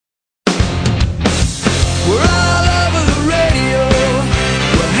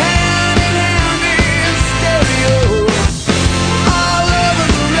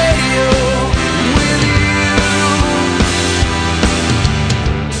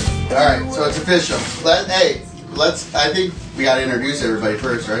Alright, so it's official. I think we gotta introduce everybody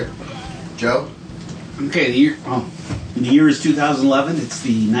first, right? Joe? Okay, the year is 2011. It's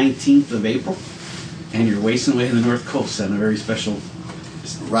the 19th of April. And you're wasting away in the North Coast on a very special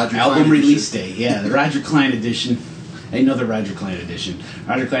Roger album Klein release edition. day. Yeah, the Roger Klein edition. Another Roger Klein edition.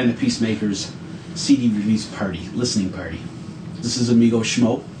 Roger Klein and the Peacemakers CD release party, listening party. This is Amigo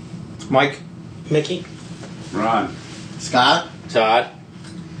Schmo. Mike. Mickey. Ron. Scott? Todd.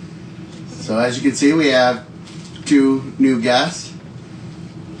 So as you can see, we have two new guests.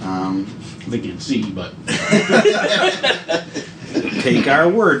 They can't see, but... Take our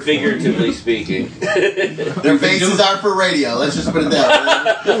word. Figuratively speaking. Their faces are for radio. Let's just put it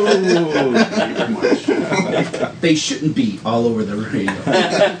that way. They shouldn't be all over the radio.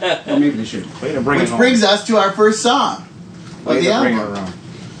 Or maybe they should. Way to bring Which it home. brings us to our first song of Way the to bring it album. around.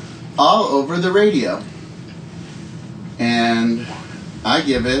 All Over the Radio. And I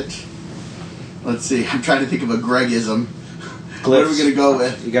give it, let's see, I'm trying to think of a Gregism. What are we going to go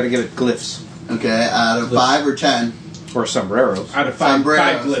with? You got to give it glyphs Okay, out of 5 or 10. or sombreros. Out of five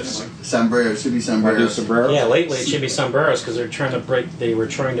Sombreros. glyphs. Sombreros. Should be Want to do sombreros. sombreros? Yeah, lately it should be sombreros because they're trying to break. They were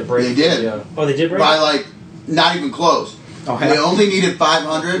trying to break. They did. They did break. By like, not even close. Oh, They only needed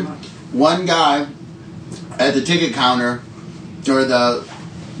 500. One guy at the ticket counter, or the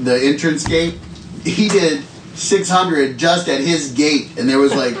entrance gate, he did 600 just at his gate, and there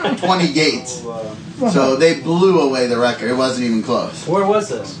was like 20 gates. So they blew away the record. It wasn't even close. Where was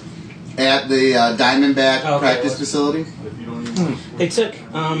this? At the Diamondback Okay, practice well- facility. They took.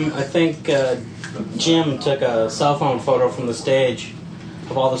 I think Jim took a cell phone photo from the stage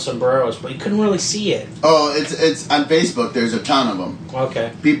of all the sombreros, but you couldn't really see it. Oh, it's on Facebook. There's a ton of them.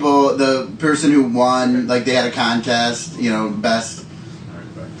 Okay. People, the person who won, like they had a contest, best.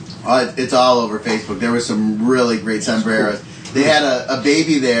 It's all over Facebook. There was some really great sombreros. They had a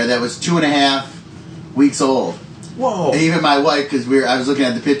baby there that was 2.5 weeks old. Whoa. And even my wife, because I was looking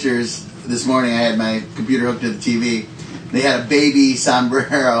at the pictures this morning. I had my computer hooked to the TV. They had a baby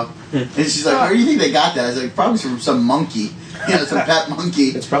sombrero, and she's like, "Where do you think they got that?" I was like, "Probably from some monkey, some pet monkey."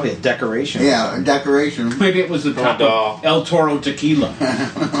 It's probably a decoration. Yeah, a decoration. Maybe it was the top of El Toro Tequila.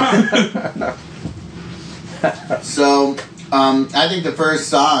 So, I think the first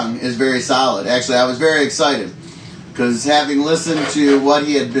song is very solid. Actually, I was very excited because having listened to what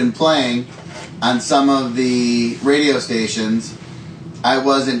he had been playing on some of the radio stations, I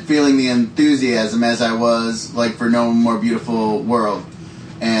wasn't feeling the enthusiasm as I was like for No More Beautiful World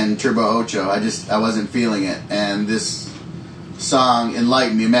and Turbo Ocho. I wasn't feeling it, and this song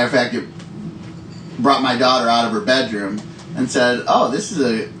enlightened me. Matter of fact, it brought my daughter out of her bedroom and said, "Oh, this is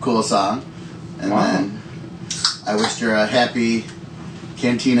a cool song," and then I wished her a happy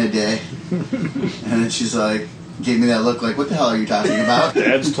Cantina day. And then she's like, gave me that look like, what the hell are you talking about?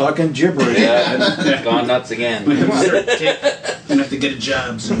 Dad's talking gibberish. Yeah, gone nuts again. Gonna have to get a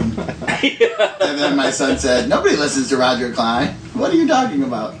job soon. And then my son said, nobody listens to Roger Klein. What are you talking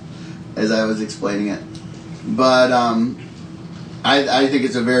about? As I was explaining it. But I think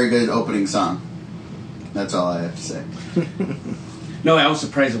it's a very good opening song. That's all I have to say. No, I was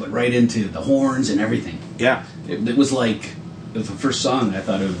surprised it went right into the horns and everything. Yeah. It was like the first song. I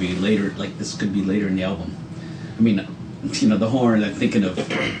thought it would be later. Like this could be later in the album. I mean, the horn. I'm thinking of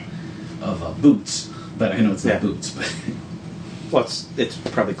Boots, but I know it's not Boots. But Well, it's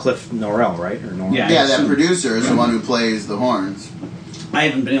probably Cliff Norrell, right? Or Norrell? Yeah. Yeah, that producer is the one who plays the horns. I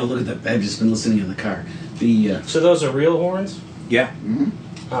haven't been able to look at that. I've just been listening in the car. So those are real horns? Yeah. Mm-hmm.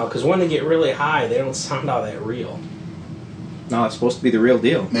 Oh, because when they get really high, they don't sound all that real. No, it's supposed to be the real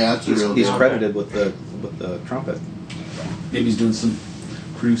deal. Yeah, that's the real He's deal. credited with the trumpet. Maybe he's doing some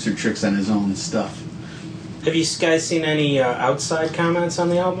producer tricks on his own stuff. Have you guys seen any outside comments on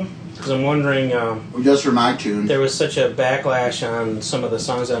the album? Because I'm wondering, Just for my tune. there was such a backlash on some of the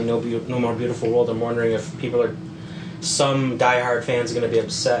songs on No More Beautiful World. I'm wondering if some diehard fans are going to be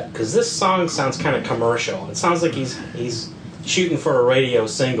upset. Because this song sounds kind of commercial. It sounds like he's shooting for a radio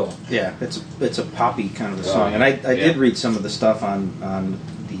single. Yeah, it's a poppy kind of a song. And I did read some of the stuff on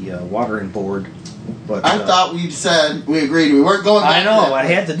the watering board. But I thought we said, we agreed we weren't going back I know, to I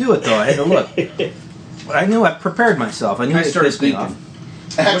that. had to do it though. I had to look. But I knew I prepared myself. I knew I it started pissed me thinking, off.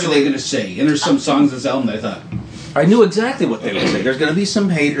 what are they Actually, going to say? And there's some songs in this album that I thought, I knew exactly what they would say. There's going to be some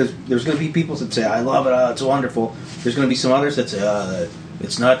haters. There's going to be people that say, I love it, it's wonderful. There's going to be some others that say,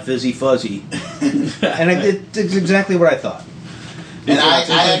 it's not fizzy fuzzy. And it's exactly what I thought. and I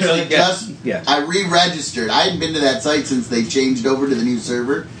actually Yeah. I re-registered. I hadn't been to that site since they changed over to the new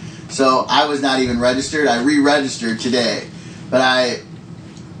server. So I was not even registered. I re-registered today. But I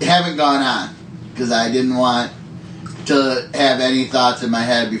haven't gone on because I didn't want to have any thoughts in my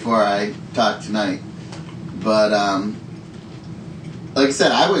head before I talk tonight. But like I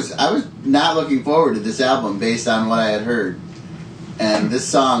said, I was not looking forward to this album based on what I had heard, and this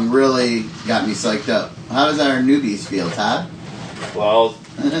song really got me psyched up. How does our newbies feel, Todd? Well,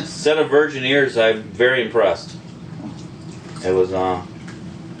 set of virgin ears, I'm very impressed. It was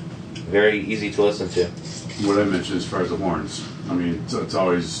very easy to listen to. What I mentioned as far as the horns, I mean, it's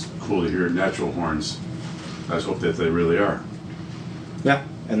always cool to hear natural horns. I just hope that they really are. Yeah,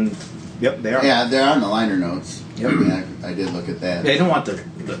 and yep, they are. Yeah, they're on the liner notes. Yep. Yeah, I did look at that. They don't want the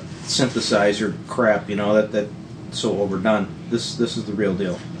synthesizer crap, that's so overdone. This is the real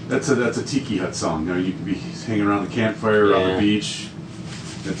deal. That's a tiki hut song. You can be hanging around the campfire on the beach.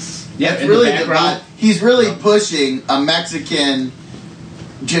 It's That's in really the background. he's really pushing a Mexican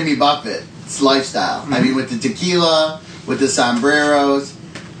Jimmy Buffett's lifestyle. I mean, with the tequila, with the sombreros,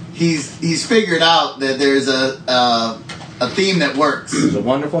 he's figured out that there's a theme that works. There's a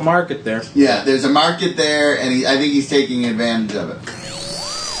wonderful market there. Yeah, there's a market there, and I think he's taking advantage of it.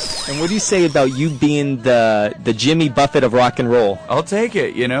 And what do you say about you being the Jimmy Buffett of rock and roll? I'll take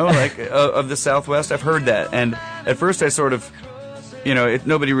it, like of the Southwest. I've heard that, and at first I sort of,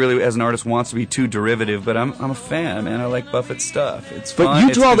 nobody really as an artist wants to be too derivative, but I'm a fan, man. I like Buffett's stuff. It's fun. But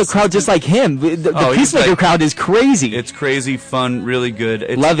you draw the crowd just like him. The Peacemaker crowd is crazy. It's crazy, fun, really good.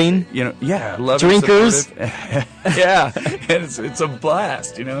 It's, loving. Loving. Drinkers. Yeah, it's a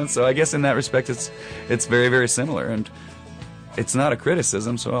blast, So I guess in that respect, it's very, very similar, and it's not a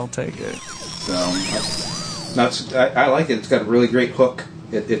criticism, so I'll take it. So I like it. It's got a really great hook.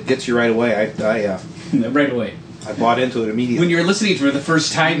 It gets you right away. Right away. I bought into it immediately. When you're listening to it for the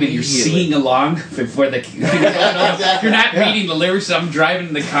first time and you're singing along before you're not reading the lyrics. I'm driving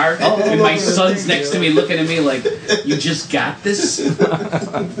in the car and my son's next to me looking at me like, "You just got this."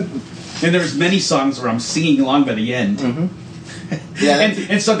 And there's many songs where I'm singing along by the end. Mm-hmm. yeah,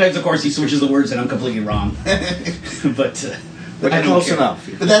 and sometimes, of course, he switches the words and I'm completely wrong. But I don't close care. enough.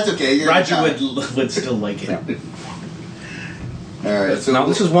 but that's okay. You're Roger would still like it. All right. So Now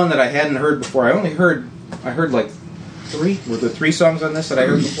this is one that I hadn't heard before. I heard like three. Were there 3 songs on this that I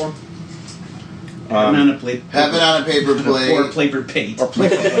heard before? Have it on a plate. have it on a paper plate. Or paper plate. Or play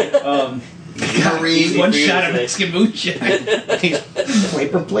Marie, One shot of Mexican moonshine.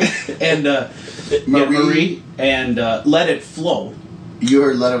 paper plate. And Marie and Let It Flow. You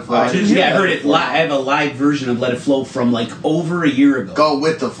heard "Let It Flow." Yeah, I heard it. I have a live version of Let It Flow from like over a year ago. Go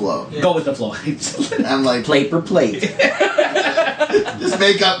with the flow. Go with the flow. I'm like, Paper plate. just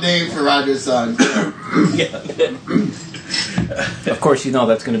make up names for Roger's songs. Of course,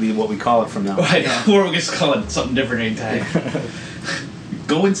 that's going to be what we call it from now on. I know. Or we're just calling it something different anytime.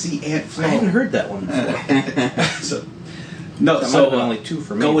 Go and see Aunt Flo. I hadn't heard that one before. So That might have been only 2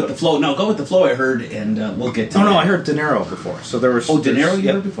 for me. Go with but- the flow. No, Go with the flow. I heard, and we'll get to. Oh no, that. I heard De Niro before. So there was. Oh, De Niro you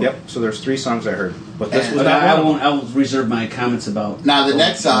yep, heard before? Yep. So there's 3 songs I heard, but this And- was But not I one of won't. them. I will reserve my comments about. Now the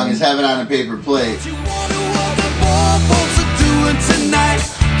next song is "Have It on a Paper Plate." You wonder what the poor folks are doing tonight.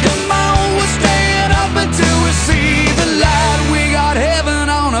 Come on, we're staying up until we see the light. We got heaven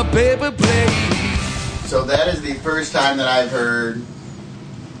on a paper plate. So that is the first time that I heard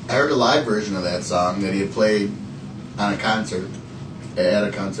a live version of that song that he had played on a concert, at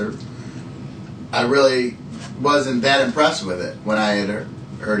a concert. I really wasn't that impressed with it when I had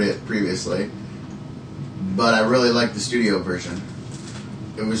heard it previously, but I really liked the studio version.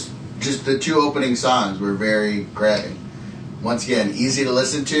 It was just the 2 opening songs were very grabbing. Once again, easy to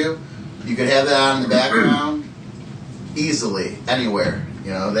listen to. You could have that on in the background easily, anywhere.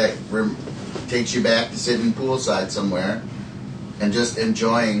 That takes you back to sitting poolside somewhere and just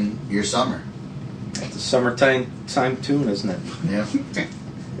enjoying your summer. It's a summertime tune, isn't it? Yeah.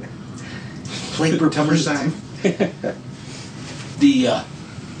 Paper time.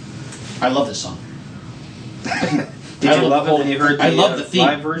 I love this song. Did you love it when you heard the I love the theme.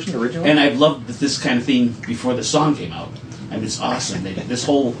 live version originally? And I've loved this kind of theme before the song came out. I mean, it's awesome.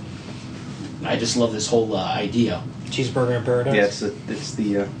 I just love this whole idea. Cheeseburger in Paradise. Yeah, it's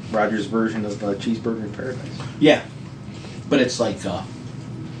the Rogers version of Cheeseburger in Paradise. Yeah, but it's like,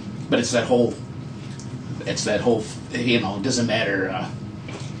 but it's that whole. It doesn't matter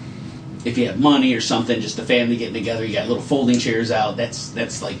if you have money or something. Just the family getting together. You got little folding chairs out.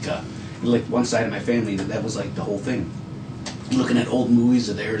 That's like one side of my family. That was like the whole thing. Looking at old movies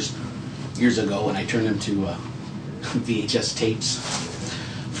of theirs years ago, and I turned them to VHS tapes.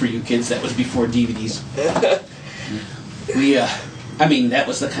 For you kids, that was before DVDs. That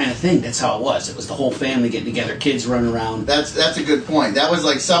was the kind of thing. That's how it was. It was the whole family getting together, kids running around. That's a good point. That was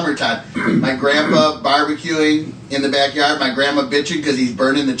like summertime. My grandpa barbecuing in the backyard. My grandma bitching because he's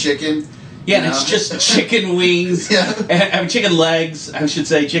burning the chicken. Yeah, and it's just chicken wings, chicken legs, I should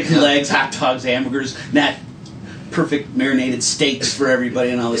say, legs, hot dogs, hamburgers, not perfect marinated steaks for everybody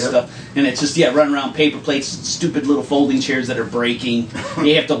and all this stuff. And it's just, running around paper plates, stupid little folding chairs that are breaking.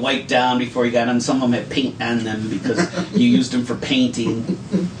 You have to wipe down before you got on. Some of them have paint on them because you used them for painting.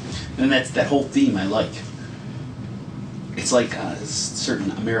 And that's that whole theme I like. It's like a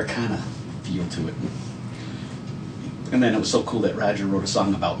certain Americana feel to it. And then it was so cool that Roger wrote a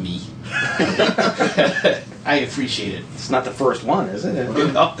song about me. I appreciate it. It's not the first one, is it?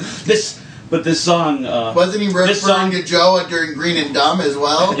 But this song... wasn't he referring to Joe during Green and Dumb as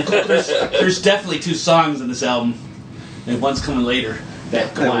well? there's definitely 2 songs in this album. And one's coming later.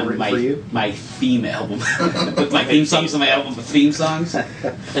 That go on my theme album. With my theme songs on my album with theme songs.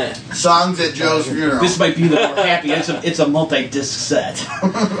 Songs at Joe's funeral. This might be the more happy. It's a multi-disc set.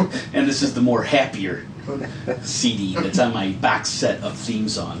 And this is the more happier CD that's on my box set of theme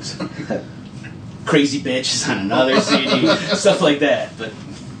songs. Crazy Bitch is on another CD. Stuff like that. But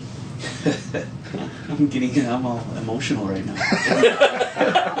I'm all emotional right now.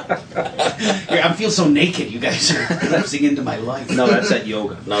 I feel so naked. You guys are glimpsing into my life. No, that's at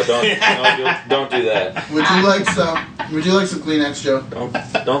yoga. No, don't do that. Would you like some Kleenex, Joe?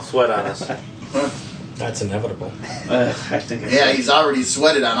 Don't sweat on us. That's inevitable. I think. He's already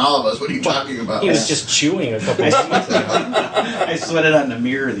sweated on all of us. What are you talking about? He was just chewing a couple of seconds ago. I sweated on the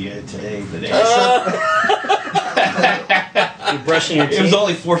mirror today. You're brushing your teeth. It was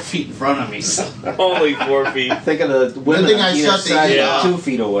only 4 feet in front of me. So. Only 4 feet. Think of the women thing on I either shut the side, heat off. 2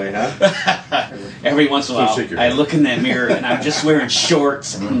 feet away, huh? Every once in a while, shake your I head. look in that mirror and I'm just wearing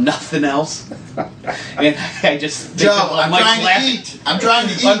shorts and nothing else. And I just think Joe, of I'm Mike trying laughing. to eat. I'm trying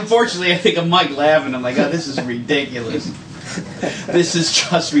to eat. Unfortunately, I think of Mike laughing. I'm like, oh, this is ridiculous. This is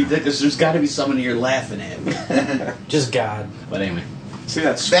just ridiculous. There's got to be someone here laughing at me. Just God. But anyway. See,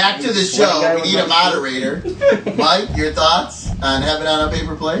 that's Back to the show. We need a moderator. Mike, your thoughts on Heaven on a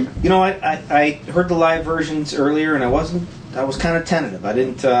Paper Plate? You know, I heard the live versions earlier, and I was kind of tentative. I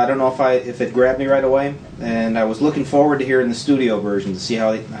don't know if it grabbed me right away, and I was looking forward to hearing the studio version to see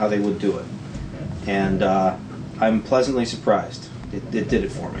how they would do it. And I'm pleasantly surprised. It did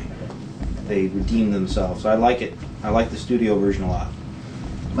it for me. They redeemed themselves. I like it. I like the studio version a lot.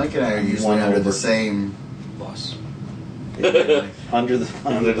 Mike and I are usually under the same bus. Under the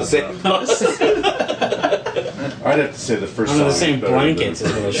same bus. I'd have to say the first Under song the same is better blankets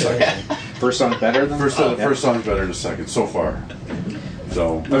than- is what it's like. First song better than First song's better than the second so far.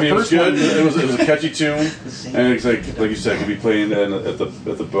 So I mean, it was first good. one- It was a catchy tune, and it's like you said, it could be playing at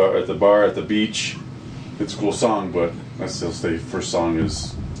the bar at the beach. It's a cool song, but I still say first song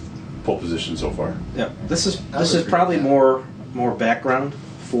is pole position so far. Yeah, this is probably more background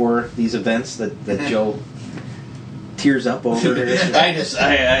for these events that Joe tears up over.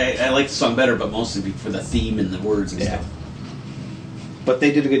 I like the song better, but mostly for the theme and the words and stuff. But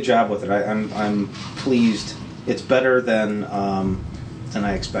they did a good job with it. I'm pleased. It's better than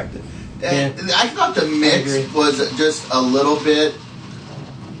I expected. And I thought the mix was just a little bit.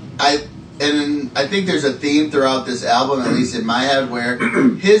 I think there's a theme throughout this album, at least in my head, where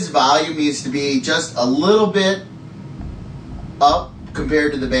his volume needs to be just a little bit up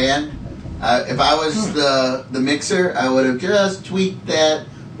compared to the band. If I was the mixer, I would have just tweaked that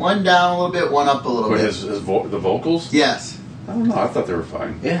one down a little bit, one up a little bit. The vocals? Yes. I don't know. I thought they were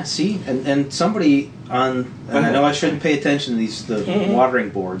fine. Yeah, see, and somebody and I know I shouldn't pay attention to the watering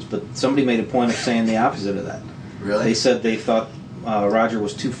boards, but somebody made a point of saying the opposite of that. Really? They said they thought Roger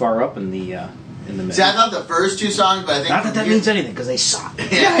was too far up in the mix. See, I thought the first 2 songs, but I think Not that means anything because they suck.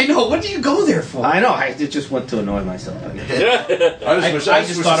 Yeah, I know. What do you go there for? I know. I just went to annoy myself. I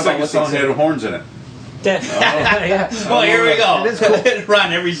just wish thought about the what song they had horns in it. Well, here we go. It is cool.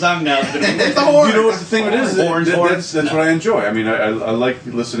 Ron, every song now. You know what the thing it is? Horns. That's what I enjoy. I mean, I like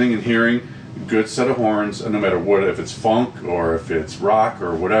listening and hearing good set of horns, and no matter what, if it's funk or if it's rock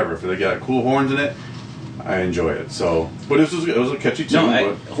or whatever, if they got cool horns in it, I enjoy it. So, but it was a catchy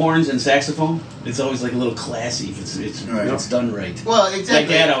tune. Horns and saxophone. It's always like a little classy if it's done right. Well, exactly.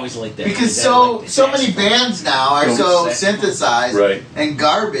 My dad always liked that. Because My dad so liked many bands now are so synthesized and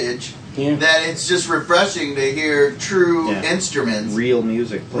garbage that it's just refreshing to hear true instruments, real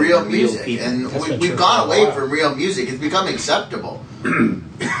music, real music, people. and we've gone away from real music. It's become acceptable, and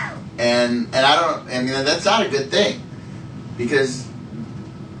I mean that's not a good thing because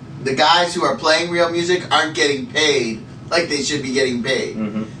the guys who are playing real music aren't getting paid like they should be getting paid.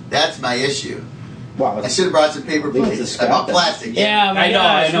 Mm-hmm. That's my issue. Wow, I should have brought some paper plates. I bought plastic. Yeah, I know.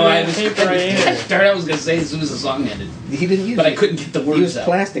 I was going to say as soon as the song ended. He didn't use but I couldn't get the words He used out.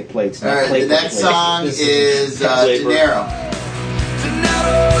 plastic plates. All right, the next song is Gennaro.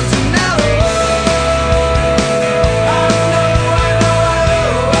 Gennaro, Gennaro.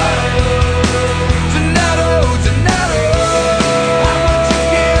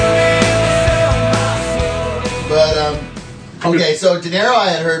 So De Niro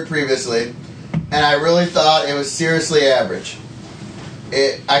I had heard previously, and I really thought it was seriously average.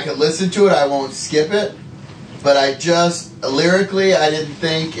 I could listen to it, I won't skip it, but lyrically, I didn't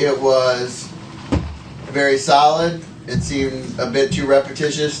think it was very solid. It seemed a bit too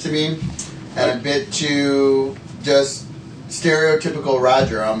repetitious to me, and a bit too just stereotypical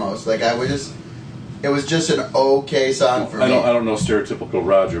Roger almost. Like it was just an okay song for me. I don't know stereotypical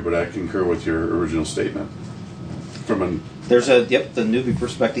Roger, but I concur with your original statement. There's the newbie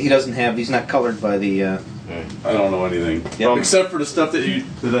perspective. He's not colored by the. I don't know anything except for the stuff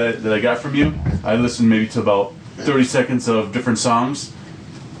that I got from you. I listened maybe to about 30 seconds of different songs,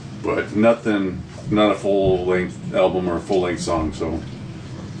 but not a full length album or a full length song. So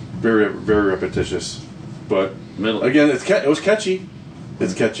very very repetitious, but again it was catchy.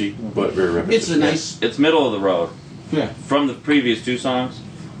 It's catchy, but very repetitious. It's middle of the road. Yeah. From the previous two songs,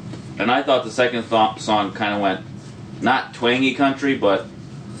 and I thought the second song kind of went not twangy country, but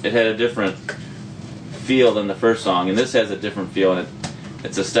it had a different feel than the first song, and this has a different feel, and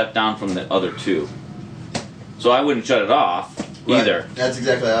it's a step down from the other two. So I wouldn't shut it off either. Right. That's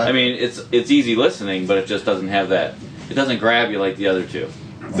exactly how I mean, it's easy listening, but it just doesn't have that. It doesn't grab you like the other two.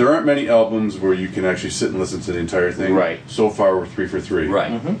 There aren't many albums where you can actually sit and listen to the entire thing. Right. So far, we're 3 for 3.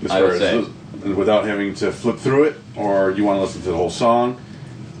 Right. As I far would say. without having to flip through it, or you want to listen to the whole song,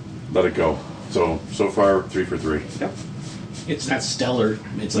 let it go. So far, 3 for 3. Yep. It's not stellar.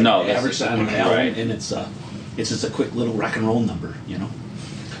 It's like No, an average song on the album, right. and it's just a quick little rock and roll number, you know.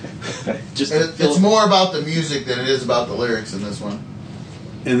 it's more about the music than it is about the lyrics in this one.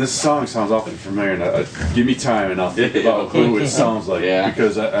 And this song sounds awfully familiar. And give me time, and I'll think about who it sounds like. Yeah.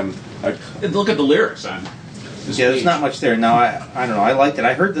 Because And look at the lyrics on this Yeah, there's page. not much there. Now, I don't know. I liked it.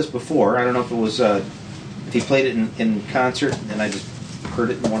 I heard this before. I don't know if it was if he played it in concert, and I just heard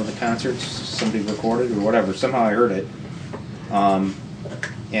it in one of the concerts somebody recorded or whatever. Somehow I heard it, and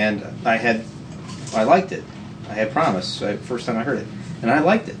I liked it. I had promise first time I heard it, and I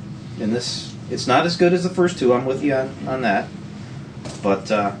liked it. And it's not as good as the first two. I'm with you on that,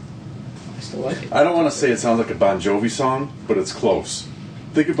 but I still like it. I don't want to say it sounds like a Bon Jovi song, but it's close.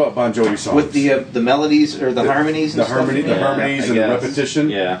 Think about Bon Jovi songs With the melodies or the harmonies, and the harmonies I and the guess. repetition.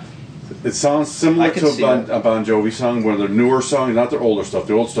 Yeah. It sounds similar I can to see a Bon Jovi song, where their newer song, not their older stuff.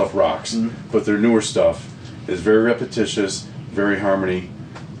 The old stuff rocks, but their newer stuff is very repetitious, very harmony,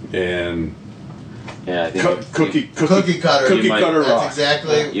 and Yeah, I think Cookie cutter. Cookie cutter That's rock.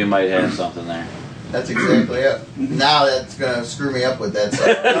 exactly. you might have something there. That's exactly it. Now that's gonna screw me up with that song.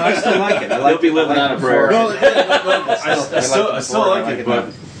 No, I still like it. I like You'll be it. living I on like a it prayer. before. I still like it, but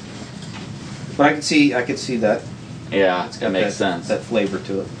But I could see that. Yeah, It's it got makes sense. that flavor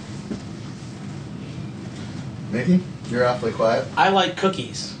to it. Mickey, you're awfully quiet. I like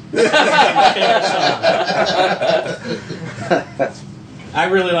cookies. I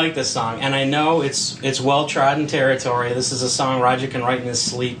really like this song, and I know it's well trodden territory. This is a song Roger can write in his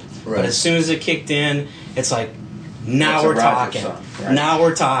sleep. Right. But as soon as it kicked in, it's like, now It's a we're Roger talking. song, right. Now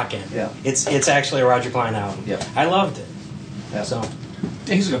we're talking. Yeah. It's actually a Roger Klein album. Yeah. I loved it. Yeah. So,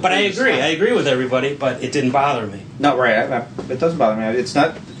 He's gonna but I play this agree. song. I agree with everybody, but it didn't bother me. No, right. It doesn't bother me. It's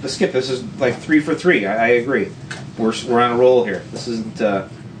not the skip. This is like 3 for 3. I agree. We're on a roll here. This isn't.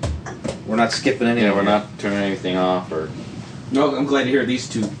 We're not skipping anything. Yeah, we're not turning anything off or. No, I'm glad to hear these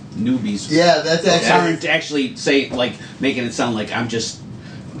two newbies. Yeah, that's actually. Aren't actually making it sound like I'm just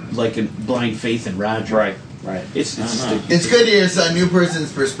like in blind faith in Roger. Right. It's good to hear a new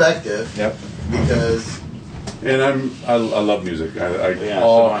person's perspective. Yep. Because. And I love music.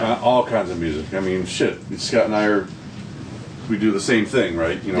 All kinds of music. I mean, shit. Scott and I we do the same thing,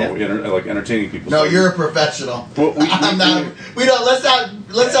 right? You know, like entertaining people. No, So you're a professional. Well, I'm not. We don't. Let's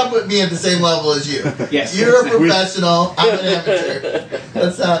not put me at the same level as you. Yes. You're a professional. I'm an amateur.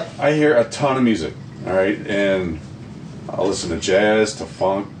 Let's not. I hear a ton of music, all right, and I'll listen to jazz, to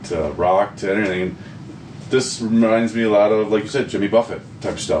funk, to rock, to anything. This reminds me a lot of, like you said, Jimmy Buffett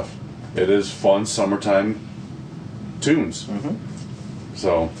type stuff. It is fun summertime tunes.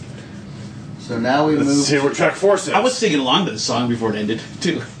 So now we let's move. see what track 4 says. I was singing along to the song before it ended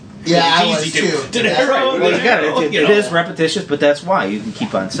too. Yeah, I It's was easy to- too. to That's narrow right. Well, you got it. You It know. is repetitious, but that's why you can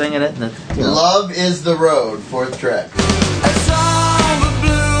keep on singing it. And Love is the road. 4th track. A song of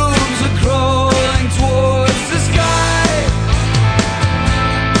blooms are crawling towards the sky.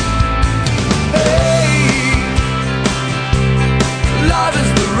 Hey, love is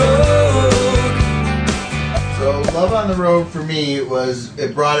the road. So Love on the Road for me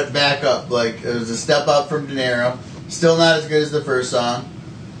it brought it back up. Like it was a step up from De Niro. Still not as good as the first song,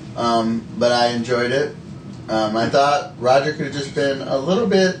 but I enjoyed it. I thought Roger could have just been a little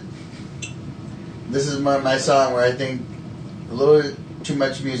bit. This is my song where I think A little too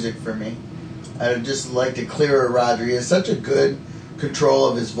much music for me. I'd just like a clearer Roger. He has such a good control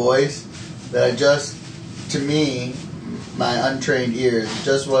of his voice that to me, my untrained ears, it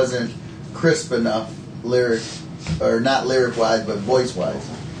just wasn't crisp enough not lyric-wise, but voice-wise.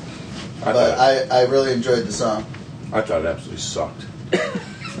 But I really enjoyed the song. I thought it absolutely sucked.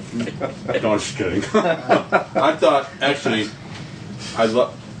 No, I'm just kidding. I thought, actually,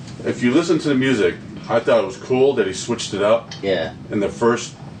 if you listen to the music, I thought it was cool that he switched it up. Yeah. In the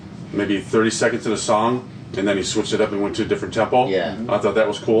first maybe 30 seconds of the song, and then he switched it up and went to a different tempo. Yeah. I thought that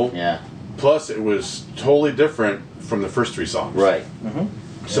was cool. Yeah. Plus, it was totally different from the first 3 songs. Right.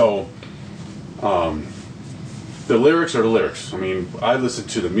 So, the lyrics are the lyrics. I mean, I listen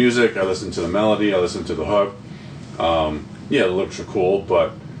to the music, I listen to the melody, I listen to the hook. Yeah, the lyrics are cool,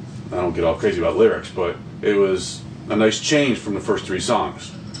 but I don't get all crazy about lyrics. But it was a nice change from the first 3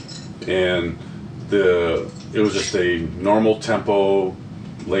 songs, and it was just a normal tempo,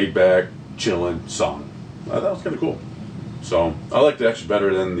 laid back, chilling song. I thought it was kind of cool. So I liked it actually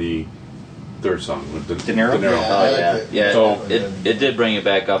better than the 3rd song with De Niro? Yeah. So it did bring it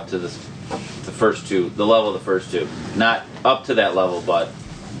back up to the first 2, the level of the first 2. Not up to that level, but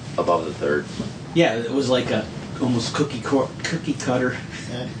above the 3rd. Yeah, it was like a almost cookie cutter.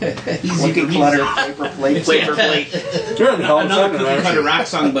 Easy Cookie to clutter, music. paper plate. You're in hell Another cookie cutter rock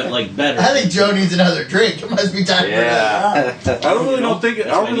song, but like better. I think Joe needs another drink. It must be time for that. I really don't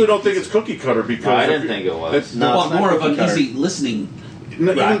think it's cookie cutter because I didn't think it was. It's Well, it's not more of cookie an cutter. easy listening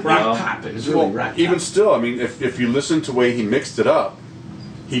No, rock pop. It was really rock even pop. still, I mean, if you listen to the way he mixed it up,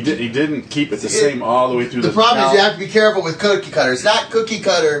 he didn't keep it the same all the way through. The problem is you have to be careful with cookie cutter. It's not cookie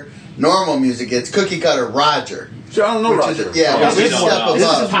cutter normal music. It's cookie cutter Roger. So I don't know Which Roger. is, yeah, Yeah, which is a step This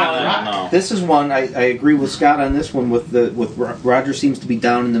is above. pop rock. This is one I agree with Scott on this one. With Roger seems to be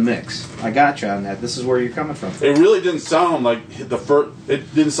down in the mix. I got you on that. This is where you're coming from. It really didn't sound like the first.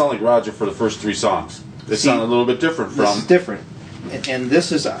 It didn't sound like Roger for the first 3 songs. It sounded a little bit different This is from. different, and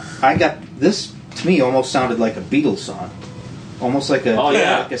this is I got this to me almost sounded like a Beatles song, almost like a Oh,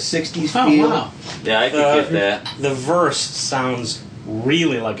 yeah. like a '60s Oh, feel. wow. Yeah, I could get that. The verse sounds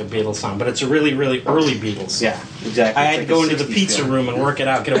really like a Beatles song, but it's a really, really early Beatles song. Yeah, exactly. I It's had like to go a into the 60s pizza feel. room and work it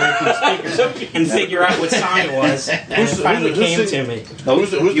out, get away from the speakers, and figure out what song it was. And it finally came to me. Who's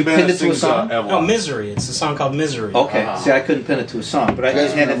the You band pinned that it to a sings song? No, Avalon? Misery. It's a song called Misery. Okay, see, I couldn't pin it to a song, but I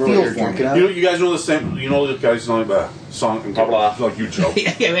guys had a remember what feel you're for it. drinking? You guys know the same. You know the guys know the song like you, Joe.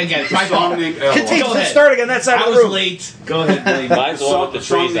 Yeah, we got The song named Continue. Avalon. Go ahead. starting on that side I of the was room. late. Go ahead, Billy. Mine's the one with The the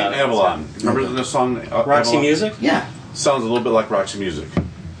song trees named on it. Avalon. Remember the song Roxy Avalon? Music? Yeah. Sounds a little bit like Roxy Music.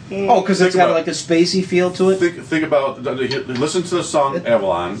 Oh, because it's Think got about- like a spacey feel to it. Think about listen to the song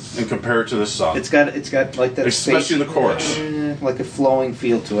Avalon and compare it to this song. It's got like that, Especially the chorus. like a flowing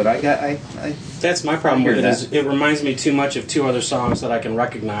feel to it. I That's my problem I hear with it. that. Is it reminds me too much of 2 other songs that I can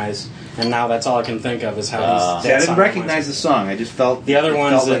recognize, and now that's all I can think of is how these. see, I didn't recognize the song. I just felt the other it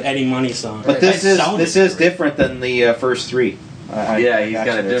one's felt an like- Eddie Money song. But It this is sounded different than the first 3. Yeah, he's got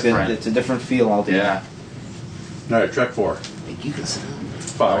a it's different- It's a different feel altogether. Yeah. All right, track 4. You can sit down.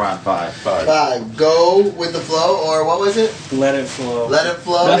 5. Around 5. 5. Go with the flow, or what was it? Let it flow. Let it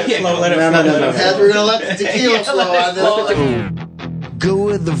flow. Let it flow. Let it No, flow. no, no, let no. it flow. As we're gonna let the tequila Yeah, flow let on this. Go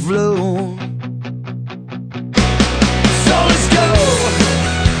with the flow. So let's go.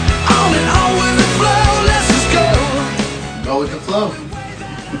 On and on with the flow. Let's just go. Go with the flow.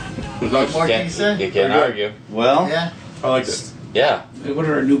 What more can you say? You can't argue. Well, Yeah. I liked it. Yeah. What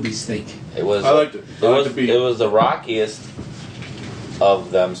do our newbies think? It was. I liked it. I liked the beat. It was the rockiest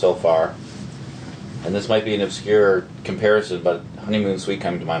of them so far, and this might be an obscure comparison, but "Honeymoon Suite"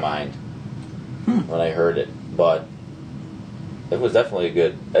 came to my mind when I heard it. But it was definitely a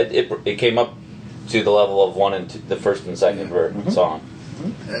good. It came up to the level of one and two, the first and second song.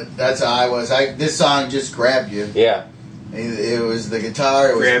 That's how I was. This song just grabbed you. Yeah, It was the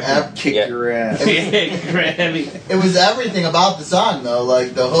guitar. It was kick Yeah. your ass. Grammy. it was everything about the song, though.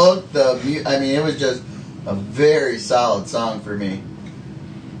 Like the hook, I mean, it was just a very solid song for me.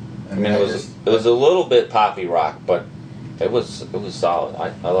 I mean it was a little bit poppy rock, but it was solid.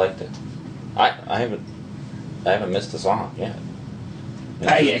 I liked it. I haven't missed a song yet.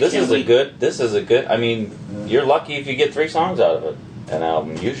 This is a good. I mean, you're lucky if you get 3 songs out of an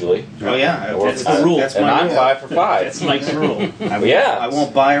album usually. Oh yeah, Or- that's the rule. and That's my I'm rule. 5 for 5. That's Mike's rule. Yeah. I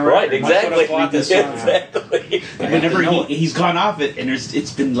won't buy a Right, record. exactly. Mike would've bought this song. Exactly. Whenever he's gone off it, and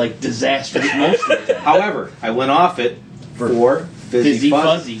it's been like disastrous most of the time. However, I went off it for Fizzy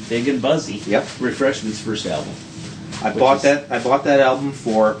Fuzzy, Big and Buzzy. Yep. Refreshment's first album. I bought that album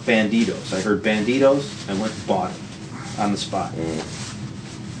for Banditos. I heard Banditos. I went and bought it on the spot.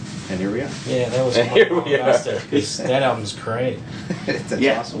 And here we are. Yeah, that was Here one we of are. the because that album's great. That's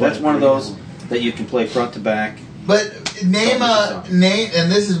Yeah, awesome. That's one of those that you can play front to back. But name, and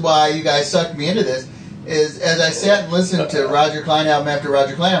this is why you guys sucked me into this, is as I sat and listened to Roger Klein album after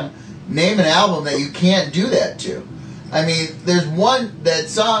Roger Klein album, name an album that you can't do that to. I mean, there's one, that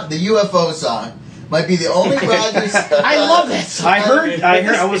song, the UFO song, might be the only Roger song. I love that song.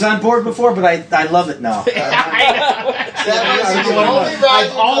 I was on board before, but I love it now. That was the only Roger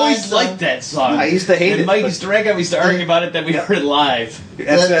I've always Klein song. liked that song. I used to hate and it. Mike but used to reckon we used to argue about it, then we heard it live.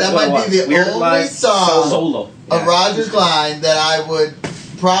 That what it might be was. the Weird only Live song Solo. of Roger Klein that I would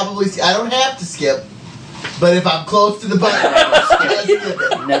probably I don't have to skip, but if I'm close to the button, I'll skip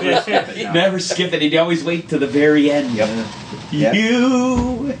it. Never skip it now. Never skip it. He'd always wait to the very end. Yep. Yep.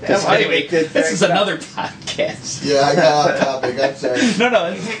 You. That's why Anyway, we did this is very another podcast. Yeah, I got off topic. I'm sorry. No,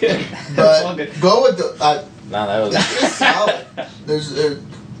 it's good. It's all But good. go with the. No, that was. It's solid.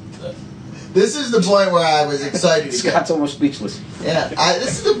 This is the point where I was excited again. Scott's almost speechless. Yeah,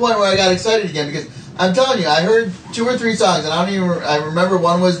 this is the point where I got excited again because I'm telling you, I heard 2 or 3 songs, and I remember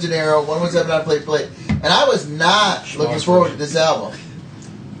one was De Niro, one was Heaven on Plate, and I was not looking forward to this album.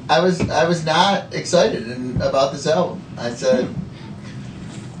 I was not excited about this album. I said,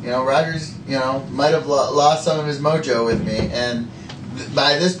 Rogers, might have lost some of his mojo with me, and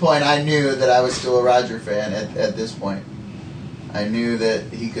by this point, I knew that I was still a Roger fan. At this point, I knew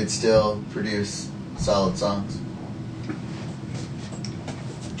that he could still produce solid songs.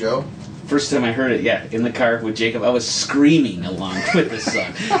 Joe? First time I heard it, in the car with Jacob, I was screaming along with this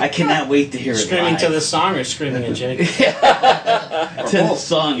song. I cannot wait to hear it Screaming live. to the song or screaming at Jake? To the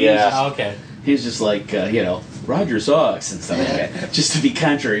song. Yeah. Oh, okay. He was just like, Roger sucks and stuff like that, just to be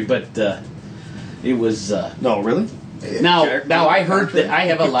contrary. But it was. No, really? Now I heard that I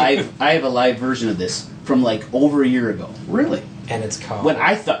have a live version of this from like over a year ago. Really? And it's called. When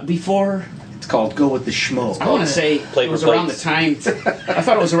I thought before. It's called Go With the Schmo. I want to say Plate it was for around the plates. time. I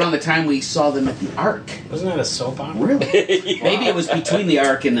thought it was around the time we saw them at the Ark. Wasn't that a soap opera? Really? Maybe it was between the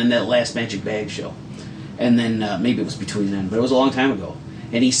Ark and then that last Magic Bag show, and then maybe it was between then. But it was a long time ago.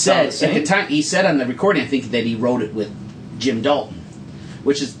 And he said at the time, he said on the recording, I think that he wrote it with Jim Dalton,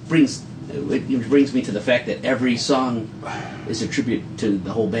 which brings me to the fact that every song is a tribute to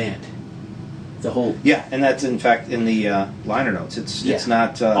the whole band. The whole And that's in fact in the liner notes. It's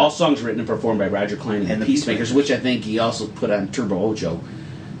not all songs written and performed by Roger Klein and the Peacemakers, Peacemakers, which I think he also put on Turbo Ojo,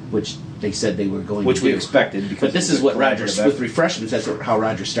 which they said they were going which to we do. expected. Because But this is what Roger, collaborative with effort. Refreshments, that's how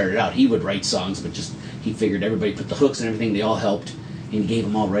Roger started out. He would write songs, but just he figured everybody put the hooks and everything. They all helped, and he gave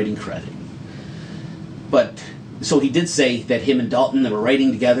them all writing credit. But so he did say that him and Dalton, they were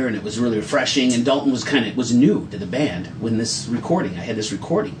writing together, and it was really refreshing. And Dalton was new to the band when this recording. I had this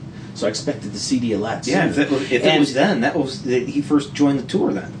recording, so I expected the CD a lot sooner. Yeah, if it was then, that was he first joined the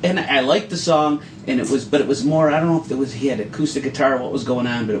tour then. And I liked the song, and it was more. I don't know if it was he had acoustic guitar, what was going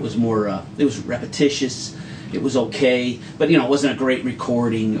on, but it was more. It was repetitious. It was okay, but it wasn't a great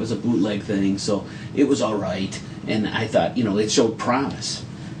recording. It was a bootleg thing, so it was all right. And I thought, it showed promise,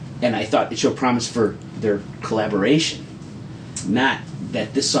 and I thought it showed promise for their collaboration. Not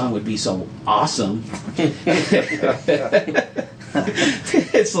that this song would be so awesome.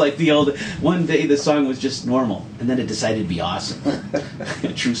 It's like the old one day the song was just normal, and then it decided to be awesome.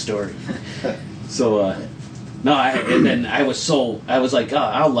 True story. So, and then I was like, oh,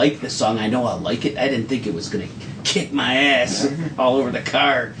 I'll like this song. I know I'll like it. I didn't think it was gonna kick my ass all over the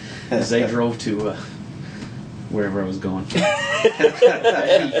car as I drove to wherever I was going.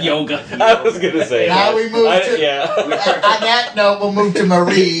 Yoga. I was gonna say. Now we move to. On that note, we'll move to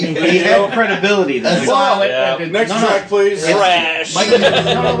Marie. He had credibility then. Next track, please. Trash. Wait. I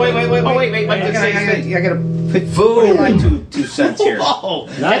gotta put my 2 cents here. Oh,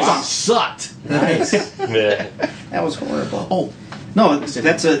 that song sucked. Nice. Yeah. That was horrible. Oh, No, it's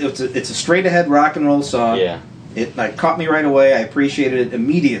a straight ahead rock and roll song. Yeah. It caught me right away. I appreciated it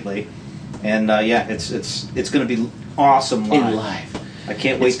immediately, and it's going to be awesome live. in live. I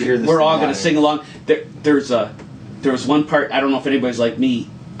can't wait to hear this. We're all going live. to sing along. There was one part. I don't know if anybody's like me.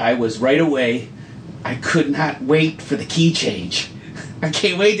 I was right away. I could not wait for the key change. I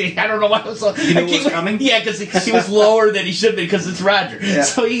can't wait to. I don't know why I was so. You knew it was coming? Yeah, because he was lower than he should be because it's Roger. Yeah.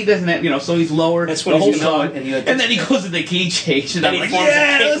 So he doesn't have, so he's lower. That's the when whole he's gonna song. know it, And then he goes to the key change, and I'm he like, forms a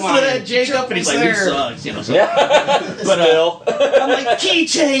yeah, kick listen to line. that, Jacob. And he's like, this sucks. So. But I'm like, key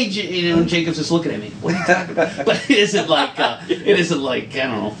change. And Jacob's just looking at me. What are you talking about? But it isn't like I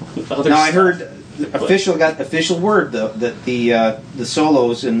don't know. Other Now I stuff. heard official word though that the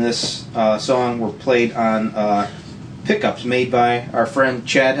solos in this song were played on pickups made by our friend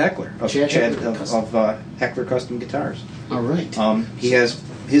Chad Heckler of Chad Heckler of Heckler Custom Guitars. All right. He has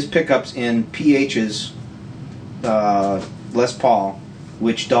his pickups in PH's Les Paul,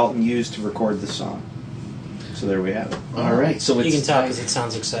 which Dalton used to record the song. So there we have it. All right, so You it's can tell because it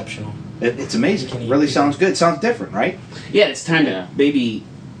sounds exceptional. It's amazing. It really sounds good. It sounds different, right? yeah, it's time to maybe.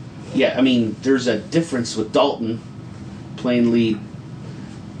 Yeah, I mean, there's a difference with Dalton playing lead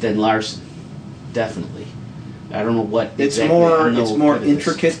than Larson, definitely. I don't know what. It's exactly, more. I don't know It's more what it is.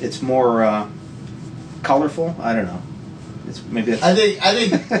 intricate. It's more colorful. I don't know. It's maybe. That's, I think.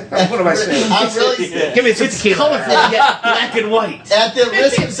 what am I saying? I'm really. Give me some It's tequila. colorful, yet black and white. At the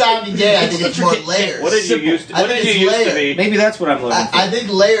risk of sounding gay, I think it's more layers. What did you used to? I What think did it's you used to layered. be? Maybe that's what I'm looking for. I think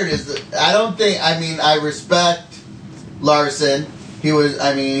layered is the. I don't think. I mean, I respect Larson. He was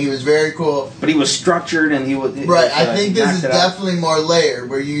very cool. But he was structured, and he was Right. I think this is knocked it out. definitely more layered,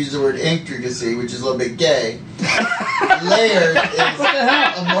 where you use the word intricacy, which is a little bit gay. Layered is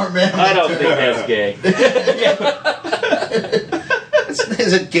a more manly I don't term. think that's gay.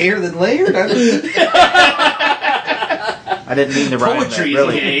 Is it gayer than layered? I didn't mean to rhyme Poetry that,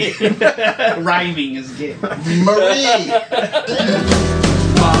 really. is gay. Rhyming is gay. Marie.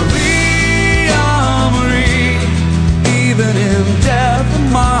 Marie, even in death,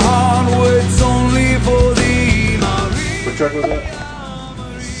 my heart waits only for thee, Marie. What track was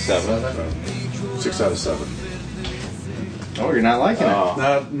that? 7. 6 out of 7. Oh, you're not liking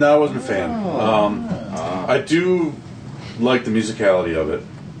it. No, I wasn't a fan. I do like the musicality of it,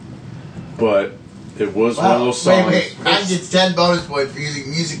 but it was one of those songs. Wait. Ryan gets 10 bonus points for using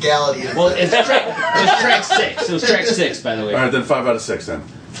musicality. Well, it was track 6. It was track 6, by the way. All right, then 5 out of 6 then.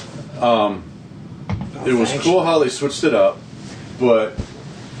 It was cool how they switched it up, but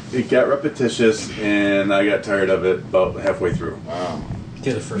it got repetitious, and I got tired of it about halfway through. Wow.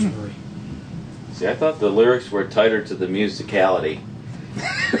 Do the first Marie. See, I thought the lyrics were tighter to the musicality.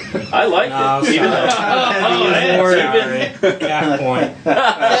 I liked No, it. Even though, Sorry. Got a point.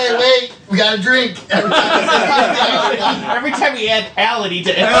 Hey, wait, we got a drink. Every time we add ality to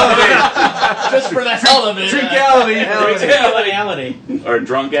it, just for the hell of it. Reality. or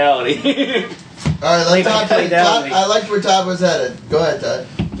drunkality. All right, let's talk. play down. I liked where Todd was headed. Go ahead, Todd.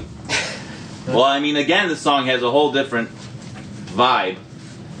 Well, I mean, again, the song has a whole different vibe,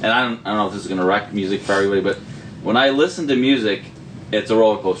 and I don't know if this is going to wreck music for everybody, but when I listen to music, it's a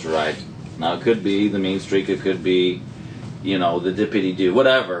roller coaster ride. Now, it could be the Mean Streak, it could be, the Dippity Doo,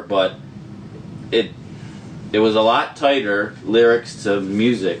 whatever, but it was a lot tighter lyrics to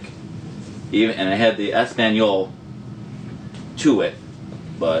music, and it had the Espanol to it,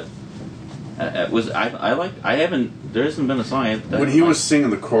 but it was there hasn't been a song When he was singing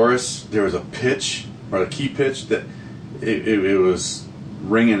the chorus, there was a pitch, or a key pitch, that it was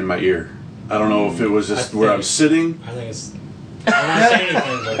ringing in my ear. I don't know if it was just where I'm sitting. I think it's. I'm not saying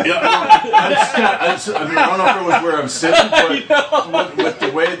anything, but Yeah, I don't know if it was where I'm sitting, but with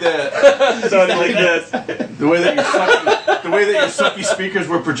the way that sounded like this. the way that your sucky speakers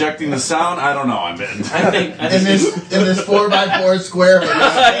were projecting the sound, I don't know. I think In this 4x4 square.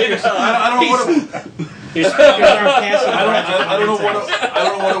 I don't know what it, your speakers aren't passing. I don't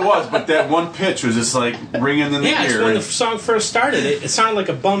know what it was, but that one pitch was just like ringing in the Yeah, it's ear. when the song first started. It sounded like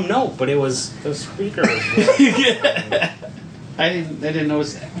a bum note, but it was the speaker. I didn't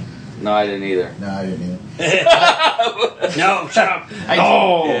notice that. No, I didn't either. No, I didn't either. No, shut up.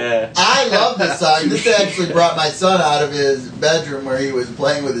 Yeah. I love this song. This actually brought my son out of his bedroom where he was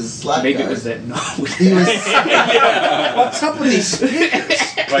playing with his slap Maybe car. it was that. No. He was. What's up with these speakers?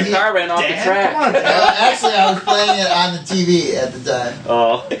 My car ran off the track. Actually, I was playing it on the TV at the time.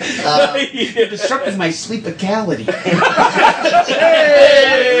 Oh. You're disrupting my sleepicality.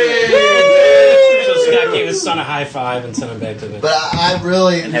 So Scott gave his son a high five and sent him back to the. But I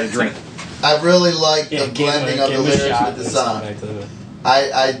really, And had a drink. I really liked Yeah, the blending of the gave him a lyrics shot with the and sent him song. back to the.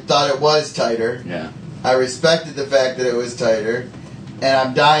 I thought it was tighter. Yeah. I respected the fact that it was tighter, and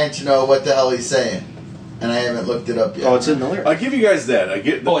I'm dying to know what the hell he's saying. And I haven't looked it up yet. Oh, it's in the lyrics. I'll give you guys that. I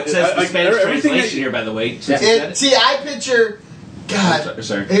get. Oh, it says the Spanish everything translation that, here, by the way. See, I picture. God,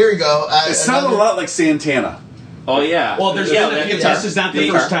 Sorry. here we go. It sounded a lot like Santana. Oh, yeah. Well, there's this is not the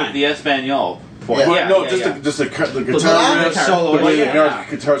first time. The Espanol. Yeah. Yeah, No, yeah, just the guitar the riffs, solo, the way yeah.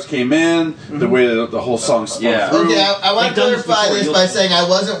 the guitars came in, the way the whole song spun Yeah. through. Okay, I want They've to done this clarify before, this you'll by see. saying I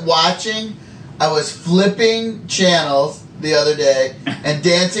wasn't watching. I was flipping channels the other day, and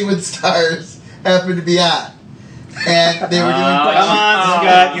Dancing with the Stars happened to be on. And they were doing. Come on,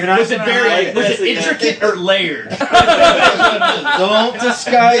 Scott. You're not. Was it very? Was it intricate or layered? Don't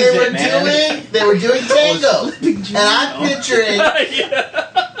disguise it, man. They were doing tango, and I'm picturing.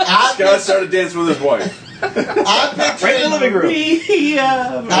 Scott started dancing with his wife. I'm Right in the living picturing.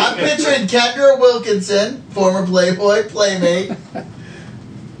 room. I'm picturing Kendra Wilkinson, former Playboy playmate,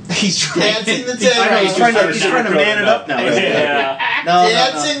 He's trying. Dancing the I know, tango. he's trying to man it up now. Yeah. No,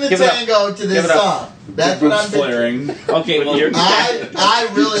 Dancing the Give it up. tango to Give this it up. song. That's what I'm picturing. flaring. Okay, well, I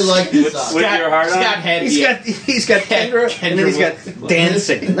really like this song. With your heart on? Scott had He's got Kendra, and then he's got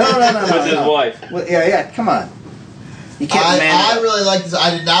dancing. No. With his wife. Well, yeah, come on. You can't man it I up. really like this.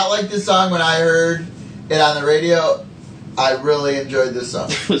 I did not like this song when I heard it on the radio. I really enjoyed this song.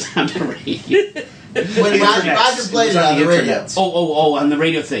 It was on the radio. When Roger played it on the radio. Oh, on the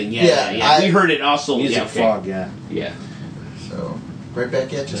radio thing. Yeah. We heard it also. Music yeah, okay. fog, yeah. Yeah. So, right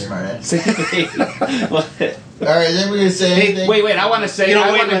back at you, smartass. Well, All right, then we're going to say hey, anything. wait. I want to say, You know,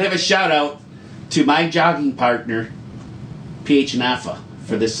 I wait want a to minute. give a shout out to my jogging partner, PH and Alpha,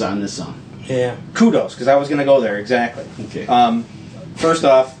 for this song. Yeah. Kudos, because I was going to go there, exactly. Okay. First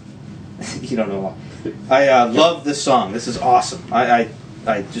off, you don't know why. I love this song. This is awesome. I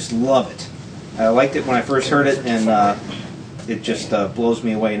just love it. I liked it when I first heard it, and it just blows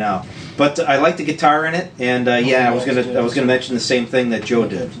me away now. But I like the guitar in it, and I was gonna mention the same thing that Joe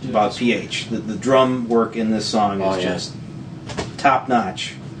did about PH. The drum work in this song is just top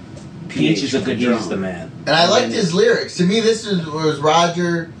notch. PH is a good He's drummer. the man. And I liked his lyrics. To me, this was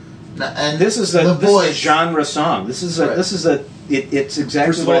Roger, and This is the a voice. genre song. It's exactly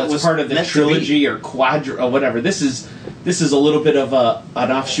First of what all, it was it's part of the meant to be. trilogy or quadra or whatever. This is a little bit of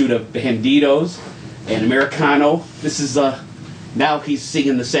an offshoot of Banditos and Americano. This is now he's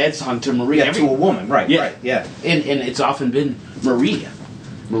singing the sad song to Maria. Yeah, to a woman, right? Yeah. Right, yeah. And it's often been Marie,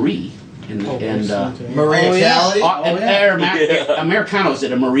 Maria yeah. Cality. Americano, is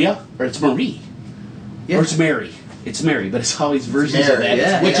it a Maria or it's Marie? Yeah. Or it's Mary. It's Mary, but it's always versions Mary, of that,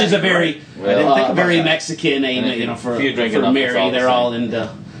 yeah, which yeah, is a very, Well, I didn't think about very that. Mexican name. And if you- For if you drink enough, it's Mary, all the they're same. all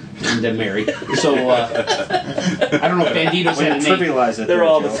into Mary. So I don't know if Banditos When had a you name. trivialize it, They're there,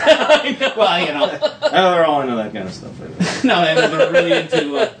 all Joe. the Well, They're all into that kind of stuff. no, I mean, they're really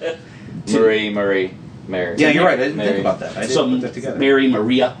into. Mary. Yeah, you're right. I didn't Mary. think about that. I didn't So put that together.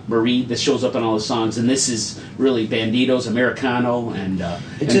 Marie, this shows up in all the songs, and this is really Banditos, Americano, and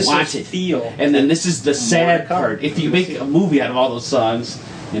just Wanted. feel. And then this is the sad to come. part. If you make a movie out of all those songs,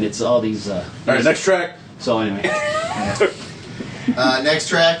 and it's all these. All right, next track. So anyway, Next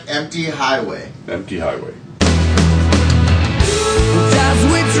track, Empty Highway. Empty Highway. As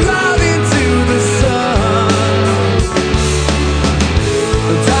we drive into the sun,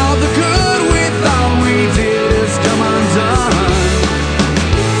 all the good we thought we did has come undone.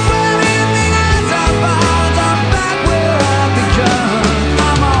 When in the eyes I found I'm back where I've begun.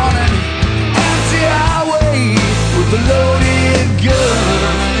 I'm on an empty highway with a loaded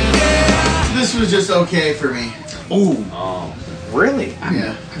gun. Yeah. This was just okay for me. ooh, Oh. Really?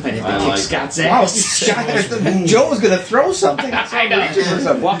 Yeah. I might have I to kick like- Scott's Wow, ass. Joe was going to throw something. I know.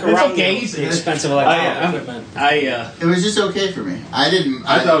 Walk It's around okay. with the expensive electronic equipment. It was just okay for me. I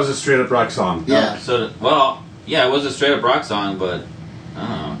I thought it was a straight up rock song. Yeah. So, yeah, it was a straight up rock song, but I don't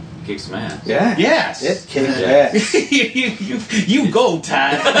know, kick some ass. Yeah. Yes. It kicks Yeah. ass. you go,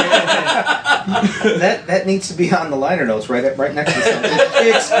 Todd. That needs to be on the liner notes right next to something. It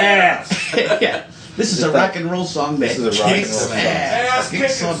kicks ass. Yeah. This is a rock and roll song that This is a rock and kicks roll song. ass.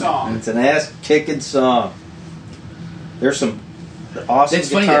 Kicks some- It's an ass kicking song. There's some awesome. It's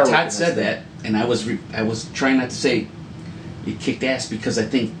funny guitar that work in Todd this said thing. that, and I was trying not to say you kicked ass because I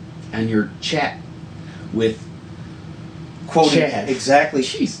think on your chat with Quoting Chad. exactly.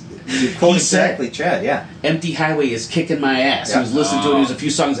 Jeez. You quote He said- exactly, Chad. Yeah. Empty Highway is kicking my ass. Yeah. He was listening to it. He was a few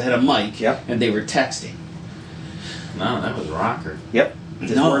songs ahead of Mike, Yep. and they were texting. No, that was rocker. Yep.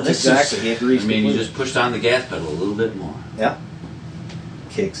 His No, words this is- exactly. He I agrees. mean, you completely. just pushed on the gas pedal a little bit more. Yeah.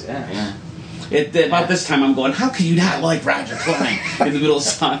 Kicks ass. Yeah. About this time, I'm going, how can you not like Roger Klein in the middle of the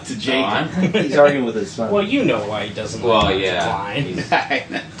song to Jake? No, I'm- He's arguing with his son. Well, you know why he doesn't Well, like yeah. Klein.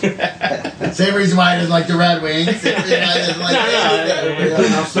 Same reason why I doesn't like the Red Wings. Same reason why I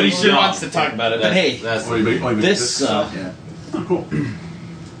doesn't like But he sure wants to talk about it. But hey, that's What do you make this Oh, cool.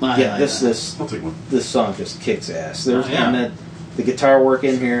 yeah, this I'll take one. this song just kicks ass. There's Yeah. and the guitar work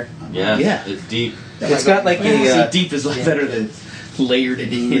in here. yeah, Yeah. it's deep. It's got like See, a. deep is like better than layered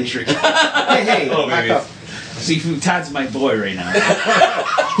and intricate. Hey, Oh, back baby. up. See, Todd's my boy right now.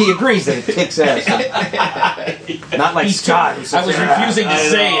 He agrees that it kicks ass. Not like Scott. who I sits was there, refusing to I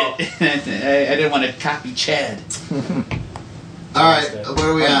say know. it. I didn't want to copy Chad. All right, what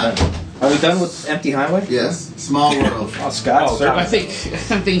are we on? Are we done with Empty Highway? Yes, Small World. Oh, Scott. I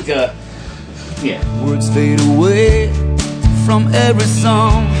think, yeah. Words fade away from every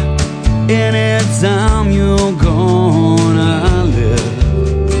song. Anytime you're gone, I live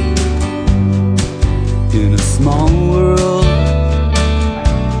in a small world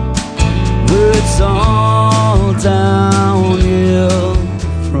where it's all downhill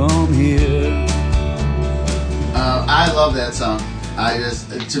from song.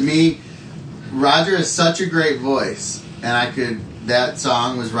 To me, Roger has such a great voice, and that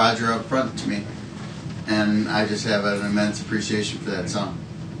song was Roger up front to me, and I just have an immense appreciation for that song.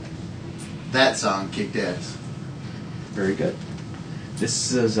 That song kicked ass. Very good.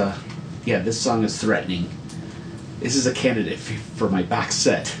 This is this song is threatening. This is a candidate for my box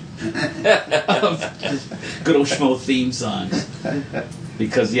set of good old schmo theme songs.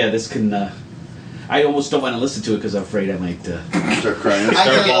 Because this can. I almost don't want to listen to it because I'm afraid I might Start crying.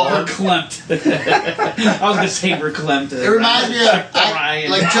 verklempt. I was going to say verklempt. It reminds me of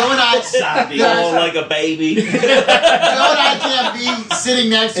like Joe and I. Sobbing. Oh, like a baby. Joe and I can't be sitting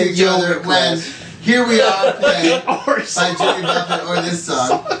next to each other when here we are playing by Jimmy Buffett or this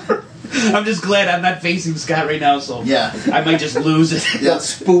song. I'm just glad I'm not facing Scott right now, so Yeah. I might just lose it. Yeah.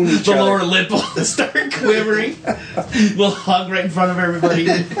 Spoon each The other. lower lip will start quivering. We'll hug right in front of everybody.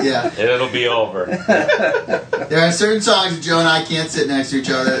 Yeah. It'll be over. There are certain songs that Joe and I can't sit next to each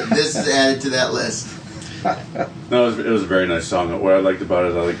other. This is added to that list. No, it was a very nice song. What I liked about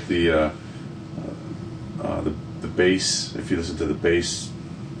it, I liked the bass. If you listen to the bass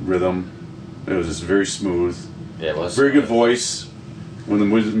rhythm, it was just very smooth. Yeah, it was Very good voice. When the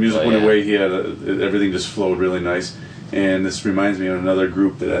music went away, he had everything just flowed really nice. And this reminds me of another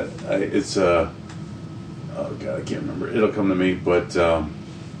group that it's oh god, I can't remember. It'll come to me, but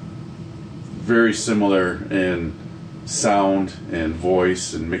very similar in sound and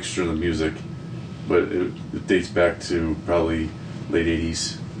voice and mixture of the music. But it dates back to probably late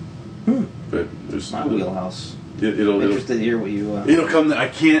 '80s. But it was My wheelhouse. It'll Interested to hear what you. It'll come. I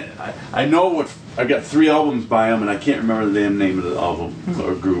can't. I know what. I've got 3 albums by them, and I can't remember the damn name of the album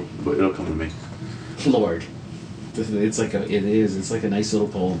or group, but it'll come to me. Lord. It's like it's like a nice little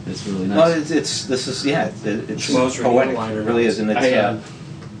poem. It's really nice. Well, it's Schmoes poetic. Line It really is, and it's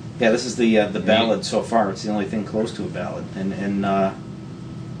this is the ballad Neat. so far. It's the only thing close to a ballad, and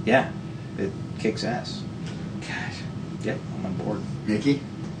it kicks ass. God, Yep, I'm on board. Mickey?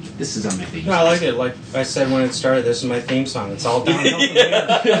 this is on my theme. No, I like it. Like I said when it started, this is my theme song. It's all downhill from here.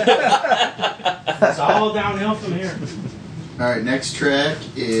 It's all downhill from here. Alright, next track Oh,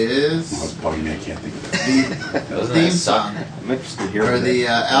 is it's bugging me. I can't think of it. the Doesn't theme that suck? song, I'm interested to hear or what the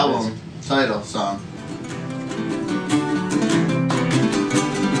that album title song.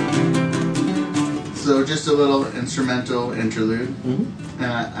 So just a little instrumental interlude, and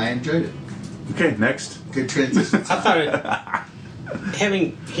I enjoyed it. Okay, next. Good transition. I thought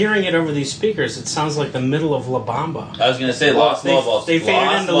hearing it over these speakers, it sounds like the middle of La Bamba. I was gonna say Los Lobos. They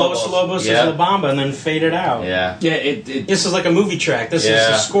faded into Los Lobos Yeah. as La Bamba and then faded out. Yeah. Yeah, it This is like a movie track. This is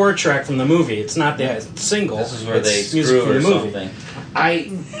Yeah. a score track from the movie. It's not the single. This is where it's they music screw from or the movie. something.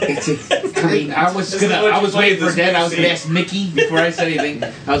 I was This is what I you was played waiting for this Dan. I was movie gonna ask Mickey before I said anything.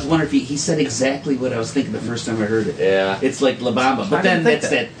 I was wondering if he said exactly what I was thinking the first time I heard it. Yeah. It's like La Bamba, but I then didn't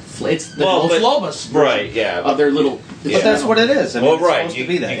think that's it's the Well, Los but- Lobos version Right, yeah. of their little. But that's what it is. I mean, Well, it's right. supposed You, to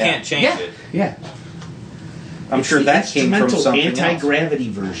be that. you yeah. can't change Yeah, it. yeah. I'm It's sure the that came from instrumental something else. anti-gravity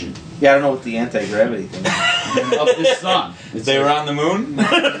version Yeah, I don't know what the anti-gravity thing is. of this song. They were on the moon?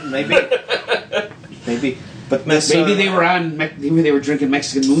 Maybe. But this, Maybe they were on. Maybe they were drinking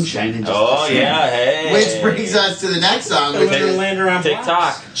Mexican moonshine and just. Oh, yeah, hey. Which brings us to the next song, which They is land around TikTok.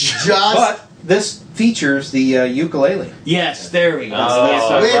 blocks. just But this features the ukulele. Yes, there we go.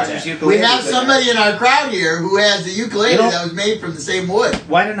 Oh. which Rogers we ukulele have is in somebody in our crowd here who has a ukulele You know- that was made from the same wood.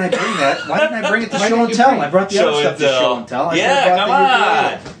 Why didn't I bring that? Why didn't I bring it to Why show didn't and you tell? bring it? I brought the Show other stuff and to show tell. and tell. I Yeah, should've brought come the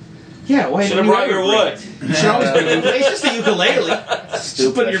ukulele. on. Yeah, why Should didn't have you brought your ever wood. bring it? You should always bring it. It's just a ukulele.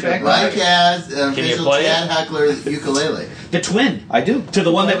 Just put it in your back Mike pocket. has an Can you official play Chad it? Heckler ukulele. The twin I do. to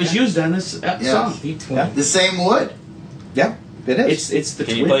the one that was used on this song. Yeah. The same wood. Yeah, it is. It's the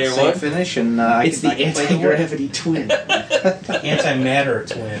Can twin. you play your Same wood? finish, and It's the I can play wood. anti-gravity twin. Antimatter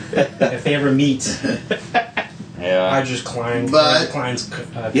twin. If they ever meet, Yeah. Roger's Klein. But- Klein's.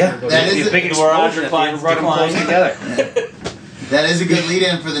 Yeah, That is It'd be a big Where explosion Roger if Klein's you brought them close declined. together. That is a good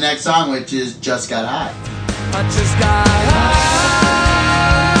lead-in for the next song, which is "Just Got High." I just got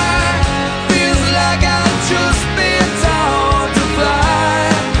high. Feels like I just been taught to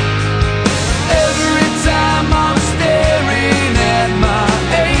fly. Every time I'm staring at my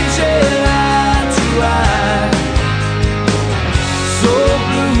angel eye to eye. So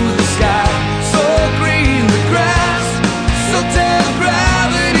blue the sky, so green the grass. So tell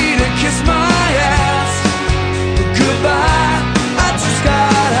gravity to kiss my ass. Goodbye, I just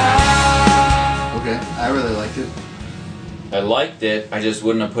got high. Okay, I really liked it. I liked it. I just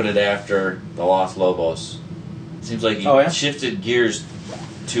wouldn't have put it after the Los Lobos. Seems like he Oh, yeah? shifted gears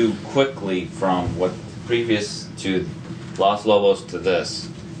too quickly from what previous to Los Lobos to this.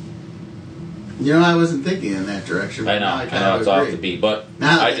 You know, I wasn't thinking in that direction. I know. I know it's off the beat, but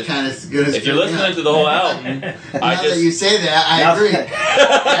Now I that just kind of good as if you're listening to the whole album, now that you say that, I agree.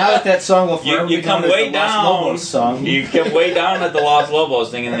 Now that that song will forever you be come known as way the Los down. Lobos song. You come way down at the Los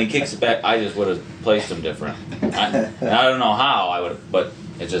Lobos thing, and then he kicks it back. I just would have placed them different. I don't know how I would, but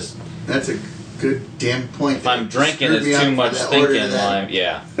it just. That's a good damn point. If I'm drinking, it's too much thinking.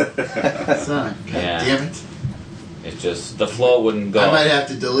 Yeah. Son, God Yeah. damn it. It's just the flow wouldn't go. I might have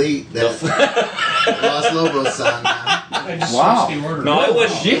to delete that Los Lobos song now. Wow. No, it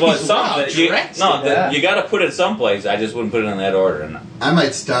was something. Yeah. You got to put it someplace. I just wouldn't put it in that order. And I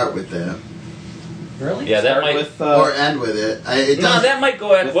might start with that. Really? yeah, that Start might. with, Or end with it. No, that might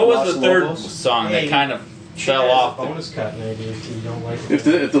go at. with What was Los the third Lobos? song Hey, that kind of fell off? Bonus cut, maybe if you don't like it.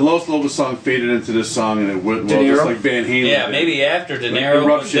 If the Los Lobos song faded into this song and it went De well, just Niro? like Van Halen. Yeah, did. maybe after De Like Niro was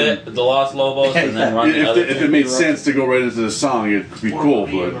Eruption. it, the Los Lobos, and then run the other. If it made sense to go right into the song, it'd be cool.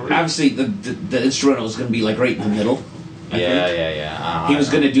 But Obviously, the instrumental is going to be like right in the middle. I think. Yeah. He was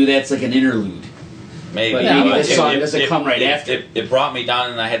going to do that's like an interlude. Maybe. But maybe the song doesn't come right after. It brought me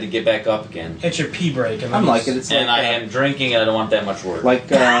down, and I had to get back up again. It's your pee break. And I'm liking it. It's And like, I am drinking, and I don't want that much work. Like,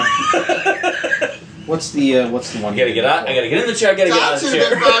 what's the one? I gotta get out. I gotta get in the chair. I gotta get out Tom of the should have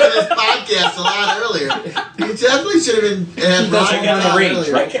chair. been brought to this podcast a lot earlier. He definitely should have been. He does brought Home it on the out Range,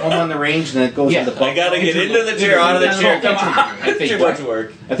 earlier. right? Home on the Range, and then it goes Yeah, into the I gotta get into the chair, out of the chair. Come on. I think Too much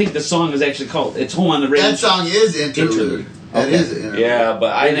work. I think the song is actually called "It's Home on the Range." That song is interlude. That Okay. is interlude. Yeah,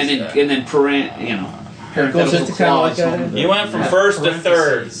 but I. and then It goes into kind of like that. You went from first to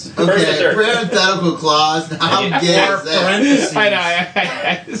third. First to Okay, third. parenthetical clause. How gay is that? parentheses. I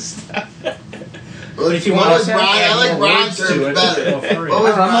know. Well, If you what want was to Brian? I like more Brian's words to terms it, better. feel free. What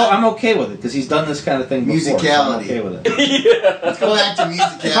was Brian? I'm okay with it because he's done this kind of thing before. So I'm Musicality. okay with it. Let's go back to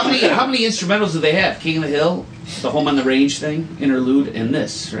musicality. How many instrumentals do they have? King of the Hill, the Home on the Range thing, interlude, and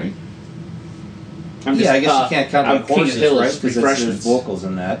this, right? Yeah, I guess you can't count like King of the horses, Hill right? is Because there's refreshments. vocals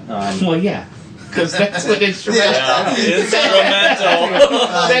in that. Well, yeah, because that's what instrumental. Yeah, instrumental.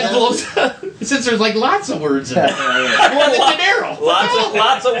 That blows. Since there's like lots of words in it. More than De Niro.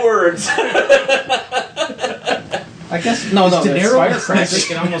 Lots of words. I guess no, De there's Niro? firecrackers. This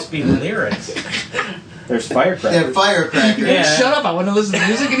can almost be lyrics. There's Yeah, firecrackers. firecracker. Yeah. Shut up! I want to listen to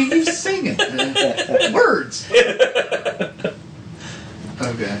music, and he keeps singing words.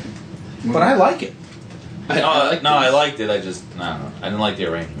 Okay. But I like it, I liked it. I just, I don't know. I didn't like the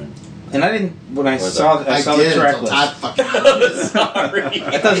arrangement. and I didn't when I What's saw that? I saw the did track until list. Todd fucking Sorry.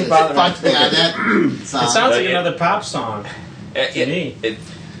 It doesn't bother fucked me me. on that song. It sounds like it- another pop song. To me.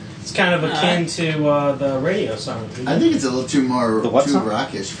 It's kind of akin to the radio song. I think it's a little too The what too song?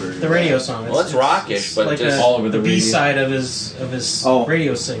 rockish for The radio song. Well, it's rockish, but like just all over the radio. B-side of his Oh.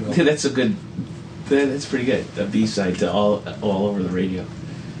 radio single. That's a good. That's pretty good. The B-side to all over the radio.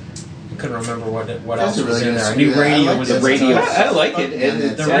 I couldn't remember what That's else a was really in good there. I song. knew Yeah, I radio like was that a radio. song. I like it.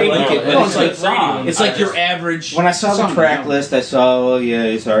 Yeah, I like it. Well, It's like song. it's like your average. When I saw the song, track you know? list, I saw,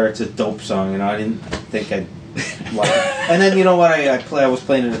 it's a dope song, I didn't think I'd like it. And then, you know what, I was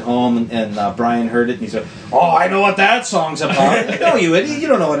playing it at home, and Brian heard it, and he said, "Oh, I know what that song's about." No, you idiot, you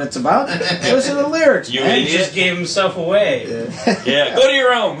don't know what it's about. Listen to the lyrics, You man. He just gave himself away. Yeah, go to your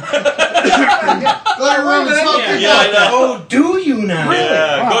room. Go to your room and smoke your Yeah, I dope. know. Oh, do you now?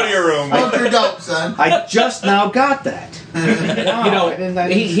 Yeah, go to your room. Smoke your dope, son. I just now got that. You know, I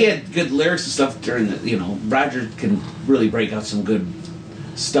didn't- he had good lyrics and stuff during the. You know, Roger can really break out some good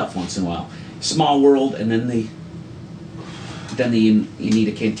stuff once in a while. Small World, and then you need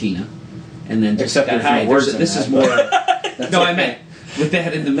a Cantina, and then just Except got there's no high. words in This that, is more. That's No, I okay. meant with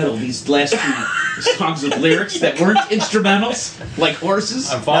that in the middle. These last two songs with lyrics that weren't instrumentals, like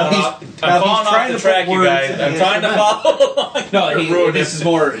horses. I'm falling Now off. he's I'm falling off trying the to track, put you words guys. in I'm the trying to follow along. No, You're ruining this it. is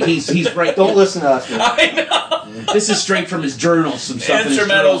more. He's right. Don't listen to us, man. I know. This is straight from his journal. Some stuff in his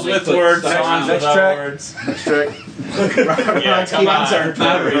journal. Instrumentals They with put words, stuff songs on. without track. words. Next track. Yeah, come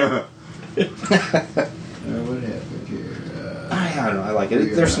on. What happened here? I don't know, I like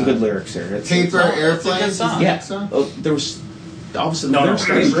it. There's some good lyrics there. Paper Airplane. good song. Yeah. Song? Oh, there was. All of a sudden, No, lyrics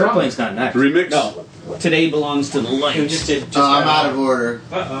started Paper wrong. Airplane's not next. Remix. No, today belongs to the light. We just did. Just I'm out of order.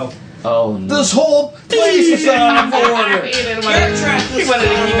 Uh-oh. Oh no. This whole place is out of order. He wanted to keep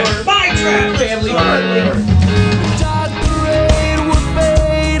it. My trap! Family friendly. Dark parade will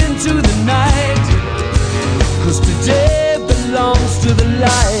fade into the night. 'Cause today belongs to the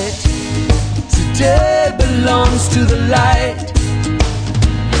light. Today belongs to the light.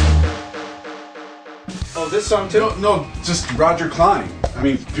 Oh, this song too? No, just Roger Klein. I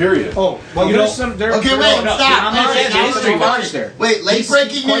mean, period. Oh, well, You there's know- some. There, Okay, there- wait, no, stop. I'm not Hey, saying hey, there's hey, some hey, bars there. Wait, late He's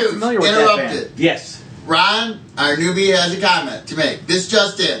breaking quite news. familiar with that band. Interrupted. Yes. Ron, our newbie, has a comment to make. This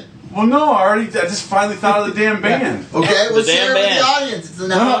just in. Well, no, I just finally thought of the damn band. Okay, The we'll damn share it with band. the audience. It's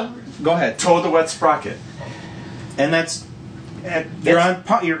an hour. Go ahead. Toad the Wet Sprocket. And that's you're on.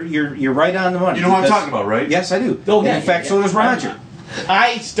 You're right on the money. You know what I'm because- talking about, right? Yes, I do. Oh, yeah, In fact, so yeah. does Roger.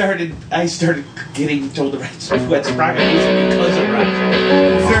 I started getting told the right wet sprocket music because of Roger.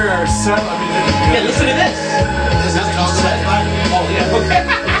 There are some. Yeah, listen to this. This is called the Wet Sprocket. Oh yeah, okay.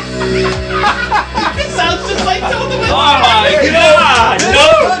 It sounds just like Told the Wet Oh Sprocket. my God!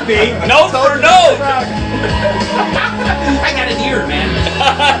 Note for note. I got an ear, man.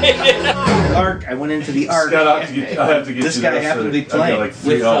 Arc. I went into the Arc. Scott, I'll have to get This you guy the rest happened of to it. be playing I've got like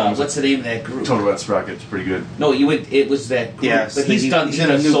 3 With albums. what's the name of that group? Toad the Wet Sprocket's pretty good. No, you went. It was that group. Yes, but he's he's done in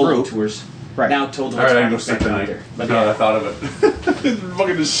a new solo group. tours. Right. Now Told the All Wet right, I can go Sprocket's sleep back out tonight. there. But God, I thought of it.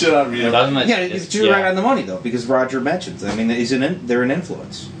 Fucking the shit out of me. Doesn't it? Yeah, It's- you're right on the money though, because Roger mentions. I mean, they're an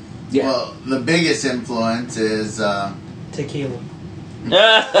influence. yeah. Well, the biggest influence is Tequila.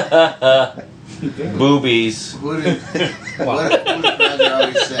 Boobies. who did Roger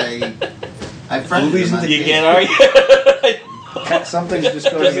always say? I friended Boobies him and on You Facebook. can't argue. Something just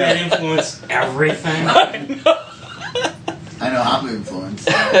goes Does that together. influence everything? I know I'm influenced.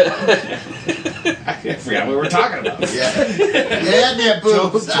 I forgot what we were talking about. Yeah. You had me at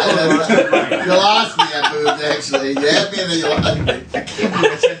boobs. You lost me at boobs, actually. You had me and then you lost me. I can't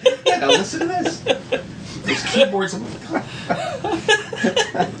believe I said, yeah, now listen to this. Those keyboards.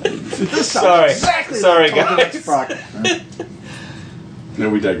 Sorry. Sorry, guys. No,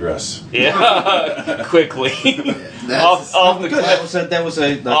 we digress. Yeah. Quickly. That's, off the Good. cliff. That was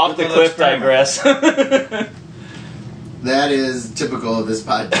a Off the good cliff experiment. digress. that is typical of this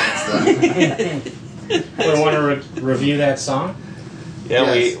podcast, though. We want to review that song?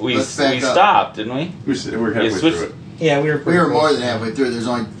 Yeah, Yes, we let's back up. stopped, didn't we? We're halfway You switched- through it. Yeah, we were. We were more than halfway through. There's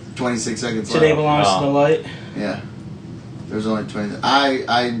only 26 seconds left. Today belongs to the light. Yeah. There's only 20.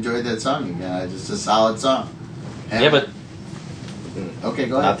 I enjoyed that song again. It's just a solid song. Yeah, but Okay,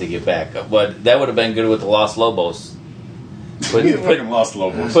 go not ahead. to get back, but that would have been good with the Los Lobos. Put, We fucking lost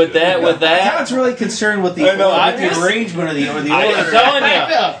Lobos. put that with that. John's really concerned with the, I know, with the I'm just- arrangement of the I'm order. telling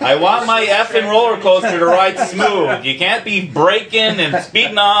you, I want my effing roller coaster to ride smooth. You can't be braking and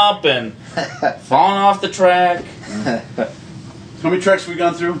speeding up and falling off the track. How many tracks have we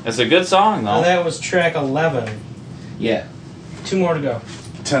gone through? It's a good song, Well, though. that was track 11. Yeah. 2 more to go.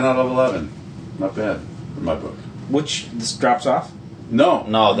 10 out of 11. Not bad in my book. Which this drops off. No.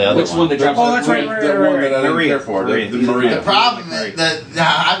 No, the other Which one that drops Oh, off? that's right. That one that I didn't Maria. care for. The Maria. Maria. The problem is that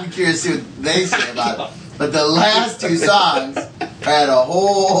now I'm curious to see what they say about it. But the last 2 songs are at a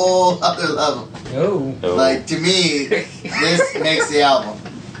whole other level. Oh. Oh. Like, to me, this makes the album.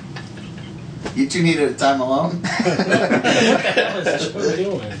 You 2 needed a time alone? What the hell is Joe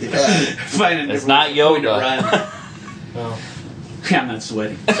doing? Yeah. Find a It's different not way to yoga. run. Oh. I'm not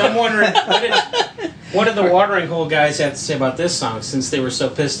sweating. So I'm wondering, what did the Watering Hole guys have to say about this song, since they were so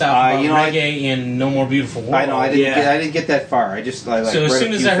pissed off about you know, reggae in No More Beautiful World? I know. I didn't. Yeah. I didn't get that far. I just. I, like, So as read a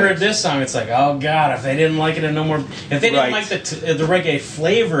soon as few I heard things. this song, it's like, oh god, if they didn't like it in No More, if they didn't Right. like the reggae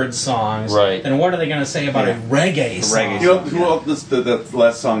flavored songs, Right. then what are they going to say about a reggae song? reggae You know who else? That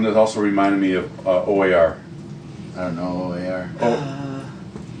last song that also reminded me of OAR. I don't know who they are.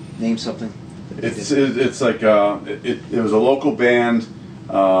 Name something. It's like it was a local band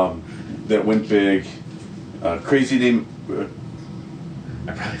that went big. Crazy name.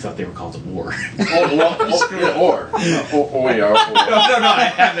 I probably thought they were called OR. OAR. You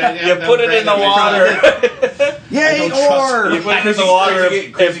put it in the water. Yay, don't trust or You put it in the water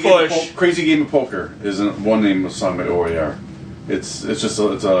and push. Crazy Game of Poker is one name of a song by OAR. It was a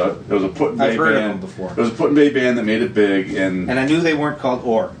Put in Bay I've heard of band. them before. It was a Put in Bay band that made it big, and and I knew they weren't called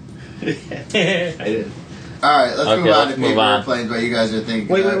or. I did. Alright, let's Okay, move on let's to move Paper on. Airplanes, what you guys are thinking.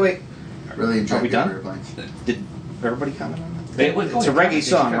 Wait. I really enjoy Are we Paper done? Airplanes. Did everybody comment on that? Wait, go It's a ahead, reggae comment.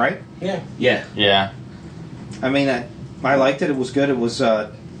 song, right? Yeah. Yeah. Yeah. I mean, I liked it. It was good. It was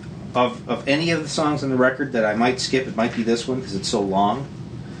of any of the songs on the record that I might skip. It might be this one because it's so long.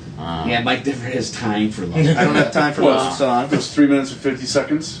 Yeah, Mike Difford has time for love. I don't have time for Well, long it songs. was 3 minutes and 50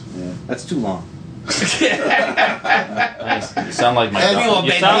 seconds. That's too long. Nice. You sound like my That's- dog.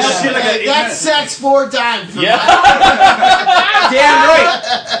 You sound That's, like that's sex 4 times. yeah. Damn right.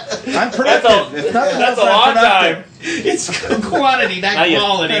 I'm productive. If nothing That's else, a I'm long productive. time. It's quantity, not Now you-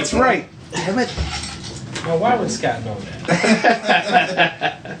 quality. That's right. Damn it. Well, why would Scott know that?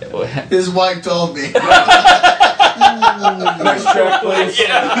 His wife told me. Next track, please.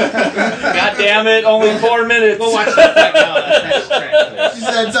 God damn it! Only 4 minutes. We'll watch that right now. Next track, please. She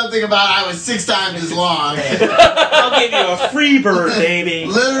said something about I was 6 times as long. I'll give you a free bird, baby.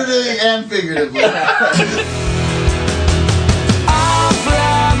 Literally and figuratively. I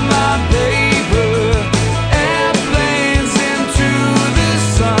fly my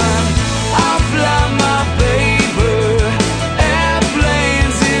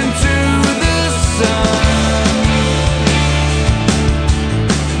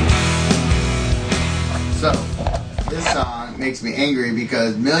angry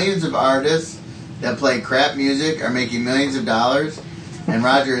because millions of artists that play crap music are making millions of dollars, and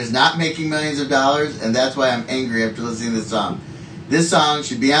Roger is not making millions of dollars, and that's why I'm angry after listening to this song. This song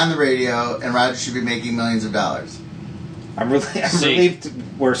should be on the radio, and Roger should be making millions of dollars. I'm relieved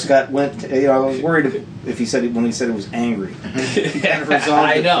where Scott went. You know, I was worried if he said when he said it was angry. He kind of resolved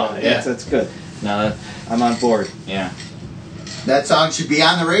I it. know. Yeah. That's good. No, I'm on board. yeah. That song should be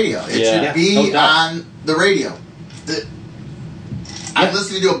on the radio. It Yeah. should be No doubt. on the radio. I'm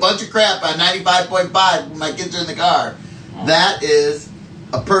listening to a bunch of crap on 95.5 when my kids are in the car. That is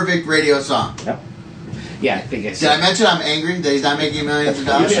a perfect radio song. Yep. Yeah, I think I Did I said. mention I'm angry that he's not making millions of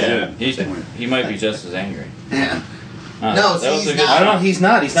dollars? Yeah. He might be just as angry. Yeah. No, No, that was he's a good not. I don't know. He's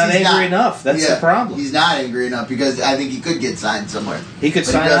not. He's not He's angry not. enough. That's Yeah, the problem. He's not angry enough because I think he could get signed somewhere. He could But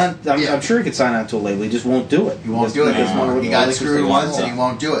he sign on. does- I'm sure he could sign on to a label. He just won't do it. He won't do it Because anymore. one He of got the screwed things once they and he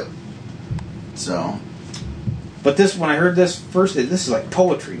won't do it. So, But this, when I heard this first, this is like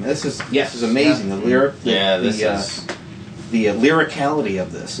poetry. This is amazing. Yeah. The lyric, Yeah, the, this is. the lyricality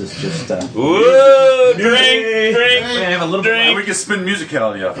of this is just. Woo! Drink! Have a little And we can spin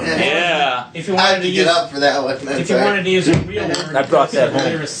musicality off of it. Yeah. If you I wanted had to to use, get up for that one. if That's you right. wanted to use a real word, I brought that home.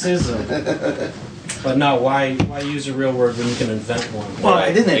 lyricism. But no, why use a real word when you can invent one? Well, I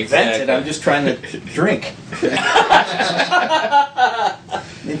didn't invent Exactly. it. I'm just trying to drink.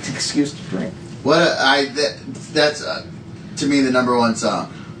 It's an excuse to drink. That's to me the number one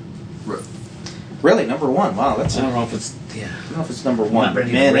song. Really, number one. Wow, that's. I don't know if it's. Yeah. I don't know if it's number I'm one. not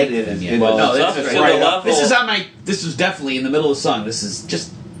ready to Man, rate it them is. yet. It Well, is. No, it's that's up right. to right the up. level. This is on my. This was definitely in the middle of the song. This is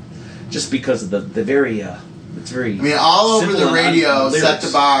just because of the very. It's very. I mean, all over simple the and radio set lyrics.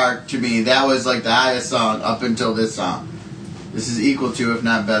 the bar to me. That was like the highest song up until this song. This is equal to, if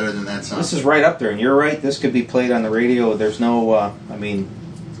not better than that song. This is right up there, and you're right. This could be played on the radio. There's no. I mean,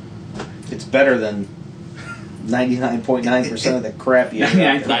 it's better than 99.9% of the crap you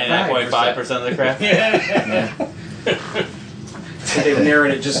hear. 99.5% of the crap. They've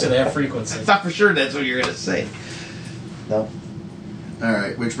narrowed it just to that frequency. I thought for sure that's what you're gonna say. No. All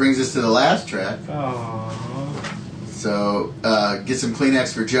right, which brings us to the last track. Aww. So get some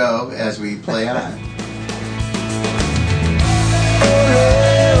Kleenex for Joe as we play on.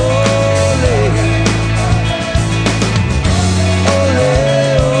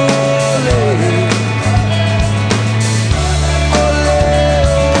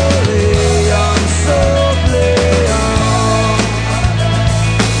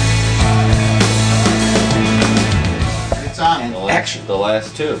 Good song. Action. The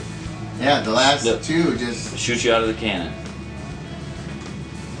last two. Yeah, the last Yep. two just. Shoot you out of the cannon.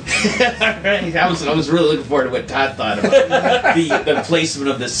 Right. I was really looking forward to what Todd thought about the placement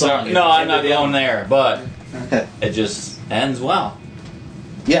of this song. No, I'm not going there, but it just ends well.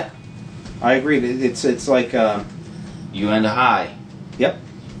 Yeah, I agree. It's like. You end high. Yep.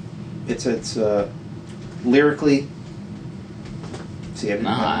 It's lyrically. See, I didn't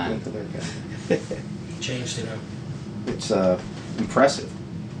Nah. have to think of lyric. Changed it up. It's impressive.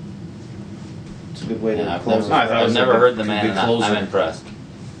 It's a good way Yeah, to close it. I've never heard the man, good and I'm closer. impressed.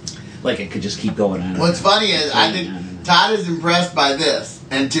 Like it could just keep going on. What's funny is I think Todd is impressed by this,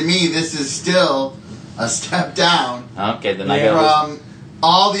 and to me this is still a step down Okay, then I got from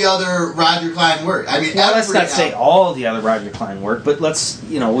all the other Roger Klein work. I mean, Well, let's every not say all the other Roger Klein work, but let's,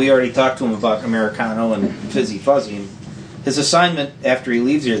 we already talked to him about Americano and Fizzy Fuzzy. And his assignment after he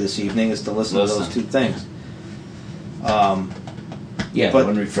leaves here this evening is to listen to those two things. Yeah, but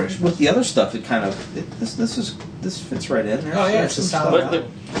one refresh. with the other stuff, it kind of this fits right in there. Oh, yeah, it's a solid But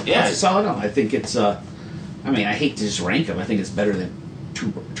album. Yeah, it's a solid album. I think it's. I mean, I hate to just rank them. I think it's better than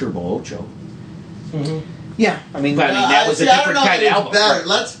Turbo Ocho. Yeah, I mean, But I mean, that was a I don't different know kind that of it's album. better.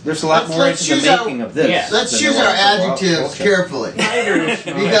 Let's there's a lot more let's into the choose our- making of this. Yeah. Let's than choose there our was for adjectives Ocho. carefully.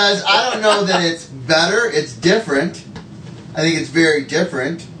 Because I don't know that it's better, it's different. I think it's very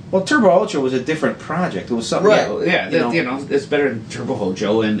different. Well, Turbo Ocho was a different project. It was something. Right. Yeah, you know. it's better than Turbo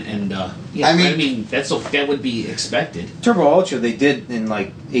Ocho, and yeah, I I mean- mean that would be expected. Turbo Ultra they did in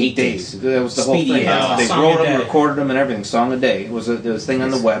like 8 days. That was the whole Speedy thing. as They song wrote a them, day. recorded them, and everything. Song a day. It was a thing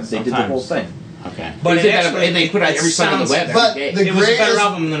on the web. They did the whole thing. Okay. But They it did that, actually- and they put out it every song on the sounds- web But every day. the It was a better greatest,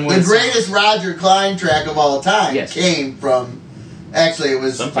 album than what the it greatest Roger Klein track of all time Yes. came from. Actually, it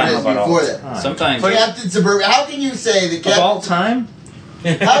was Sometimes before that. Sometimes Captain Suburbia. How can you say the Of all Captain? time,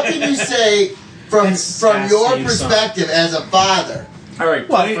 How can you say from It's your fascinating perspective as a father? All right,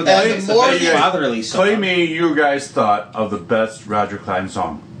 well, play, for that, as it's a more a fatherly song. play me you guys thought of the best Roger Klein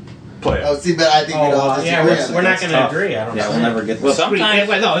song. Play it. Oh, see, but I think we don't disagree yeah, on we're that. not That's going to tough. agree. I don't Yeah, know. we'll never get Well, this. sometimes.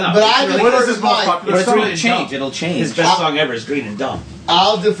 But I What is defer his to most Mike. popular But it's song? going to change. It'll change. His best song ever is Green and Dumb.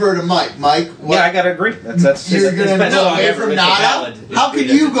 I'll defer to Mike. Mike, what? Yeah, I got to agree. That's You're his going to best go song away ever, from it's a Nada? ballad. How It's could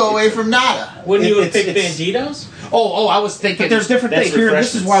Green you and go Dumb. away from Nada? Wouldn't you have It's- picked it's- Banditos? Oh, I was thinking. But there's different that's things here.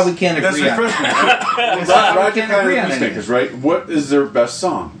 This is why we can't That's agree on it. refreshments. But we Roger can't Klein agree and on the anything. Peacemakers, right? What is their best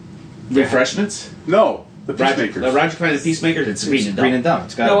song? Refreshments. No, the Peacemakers. Roger Klein and the Peacemakers. It's Green and Dumb. Green and Dumb.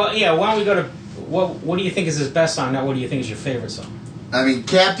 It's got No, well, yeah, why don't we go to... What do you think is his best song, not what do you think is your favorite song? I mean,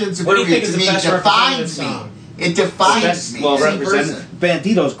 Captain What do you Suburbia think is to the me best defines representative me. song? It defines Best- me well, as a representative. person.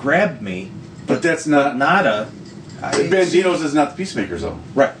 Banditos grabbed me, But that's not. Nada. Banditos is not the Peacemakers, though.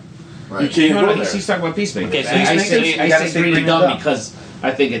 Right. You Right. can't No, go no, there. he's talking about Peacemakers. Okay, so I Peacemakers, say, you I gotta say say Green Green and and Dumb Dumb. because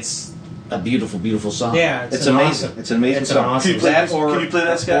I think it's a beautiful, beautiful song. Yeah, It's an amazing. awesome- It's an amazing it's an song. awesome Can you play That this? or, Can you play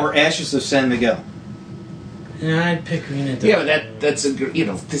that, Scott? or Ashes of San Miguel. Yeah, I'd pick Green and Dumb. Yeah, but that's a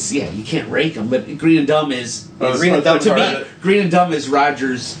this. Yeah, you can't rake them. But Green and Dumb is Green and Dumb to me. part. Green and Dumb is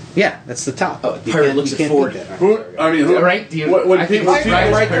Rogers. Yeah, that's the top. Oh, You Pirate can't- looks you at can't Ford. beat that. Who? I mean, who? Right? Do you, When I think people, it's people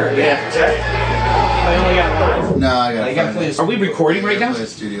Rogers right Pirate, there. yeah. I only got one. No, I gotta, You gotta find play it. this- Are we recording right now? Play a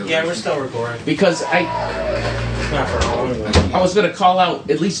studio Yeah, we're version. still recording. Because Not for a long one. I was going to call out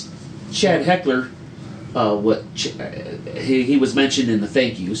at least Chad Heckler. He was mentioned in the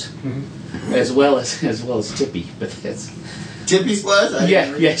thank yous, as well as Tippy. But that's Tippy's was? I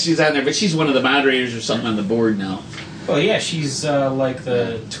didn't read yeah, she's on there. But she's one of the moderators or something on the board now. Well, yeah, she's like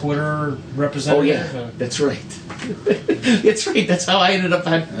the Twitter Oh representative. yeah, that's right. That's right. That's how I ended up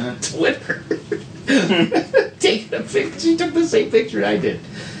on Twitter. Taking a picture. She took the same picture I did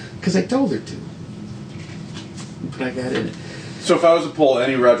because I told her to. But I got in it. So if I was to poll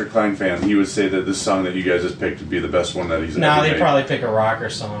any Roger Klein fan, he would say that this song that you guys just picked would be the best one that he's No, ever they made. probably pick a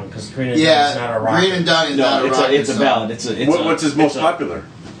rocker song because Green and Dumb is Yeah, not a rocker. Green and Dumb is not a No, rock it's a song. ballad. What's his most popular?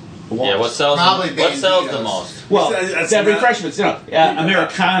 Yeah, what sells? Probably What sells the Banditos. most? Well, That's that not- refreshments,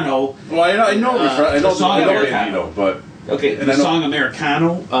 Americano. Well, I know the song Bandito, but Okay, And the I know- song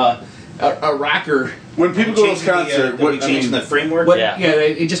Americano. A rocker. when people go to this Changing the, concert, did we what I change mean, the framework? What, Yeah.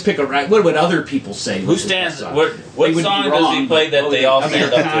 they just pick a rock. What would other people say? Who was his stands? best song? What They would be song does he wrong, play that but- they all stand up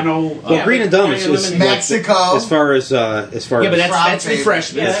to? Americano. Well, Green and Dumb is Eliminate- Mexico. as far as Yeah, but that's Crowd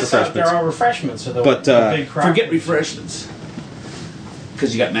refreshments. Yeah, that's refreshments. they're all refreshments. So the, But, the big crowd. Forget refreshments.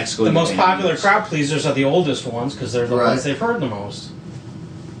 Because you got Mexico. The and most Japan. popular crowd pleasers are the oldest ones because they're the Right. ones they've heard the most.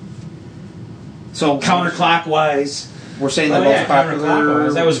 so Counterclockwise. We're saying the Oh, most yeah, popular.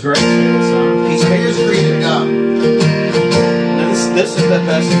 Counterclockwise. That was great. Favorite song. Here's Green and Dumb. This is the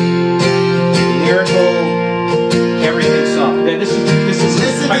best lyrical everything song. Yeah, this is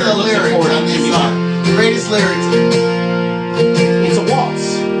Listen to Pirate the Looks at lyrics Ford on and this Jimmy song. Greatest lyrics. It's a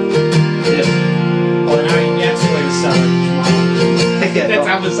waltz. Well, now that's the way to sell it. That's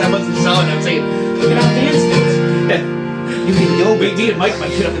I wasn't selling. I'm saying, look at how dance do. You can go Me and Mike might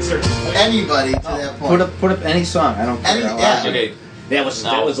get up and start. Anybody to that point. put up any song. I don't care. Any- how yeah. loud it is. Okay, That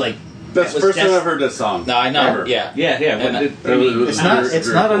was like. that's the first time I've heard that song. no, I know. Ever. Yeah, Yeah. And What that- did, I mean, It's not. It's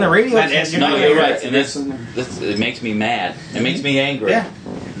not on the radio. Not asking no, Yeah, you're yeah, right, yeah. and this it makes me mad. It makes me angry. Yeah.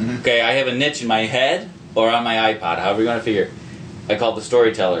 Okay, I have a niche in my head or on my iPod, however you're gonna figure. I call it the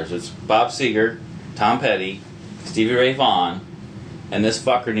storytellers. It's Bob Seger, Tom Petty, Stevie Ray Vaughan, and this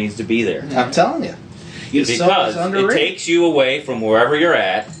fucker needs to be there. I'm telling you. It's Because so it underrated. takes you away from wherever you're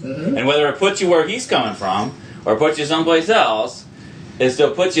at, and whether it puts you where he's coming from or puts you someplace else, it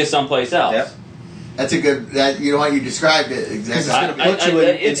still puts you someplace else. Yep. That's a good. You know what you described it It's exactly. going to put you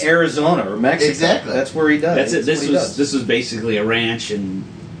in it's- Arizona or Mexico. Exactly. That's where he does. That's it. That's what he does. This was basically a ranch and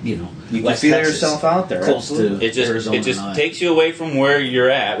You can West feel Texas, yourself out there. close absolutely. It just Arizona it just and all that. takes you away from where you're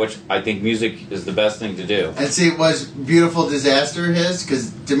at, which I think music is the best thing to do. And see, was Beautiful Disaster his?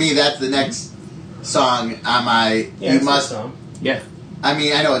 Because to me, that's the next song on my. Yeah, you it's must. a song. Yeah. I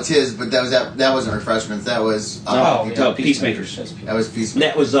mean, I know it's his, but that wasn't Refreshments. That was. Oh, Honky yeah. Tonk. Peacemakers. That was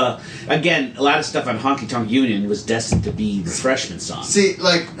Peacemakers. That was again a lot of stuff on Honky Tonk Union was destined to be the freshman song. See,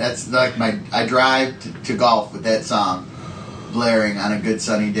 that's like I drive to golf with that song blaring on a good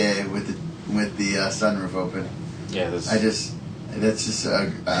sunny day with the sunroof open. Yeah, this That's just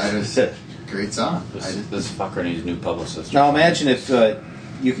a great song. this fucker needs a new publicist. Now imagine if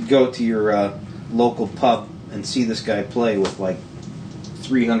you could go to your local pub and see this guy play with like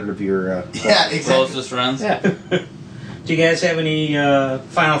 300 of your Yeah, exactly. Closest friends. Yeah. Do you guys have any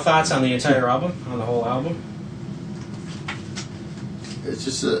final thoughts on the entire album, on the whole album? It's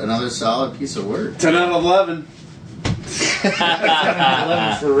just another solid piece of work. 10 out of 11.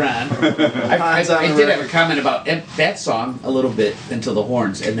 11 for Ron. I did have a comment about that song a little bit until the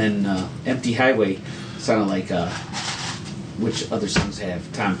horns, and then Empty Highway sounded like which other songs have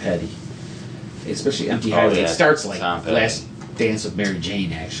Tom Petty, especially Empty Oh, Highway. yeah, It starts like Tom Petty. Last Dance with Mary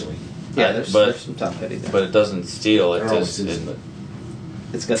Jane, actually. Yeah, there's some Tom Petty there. But it doesn't steal. It There just. always is, but-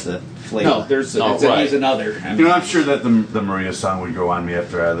 It's got the flavor. No, there's Oh, there's right. another. I You know, I'm sure that the Maria song would grow on me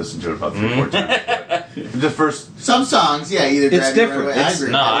after I listened to it about 3 or 4 times. But the first, Some songs, yeah, either It's drag you right different. away. It's- I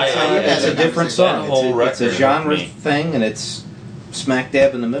agree. No, I- It's It's a different song. That whole It's a record genre with me. thing, and it's smack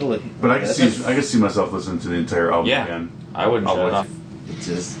dab in the middle of. but I can see myself listening to the entire album Yeah. again. I wouldn't I'll shut it watch off. It's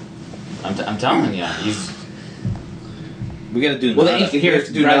just I'm telling you, We got to do. Well, Nada. then you can We hear have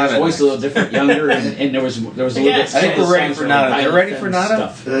to do Ryder's Nada voice next. a little different, younger, and there was a little Yeah, bit. I think we're ready for Nada. They're ready for Nada?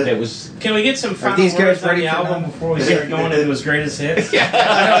 Stuff. That was. Can we get some final these guys words on ready the for album now? before we start going into his greatest hits? I know.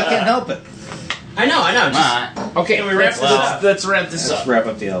 I can't help it. I know. Alright. Okay, Can we wrap this up? Let's wrap this Let's up. wrap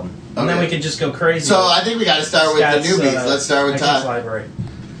up the album. And then Okay. we can just go crazy. So I think we got to start with Scott's, the newbies. Let's start with Icons Todd. Library.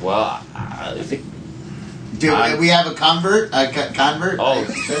 Well, I think. Do we have a convert? A convert? Oh,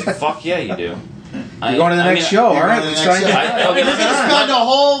 fuck yeah, you do. You're going to the next show. All You're right, going to let's the try next and show. get I- it. okay, You're going to spend a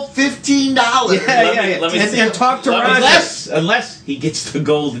whole $15. Let me see. and talk to Let me- Roger. Unless he gets the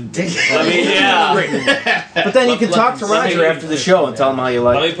golden ticket. Let me, yeah. But then you can Let- talk to let me- Roger after the show and tell him how you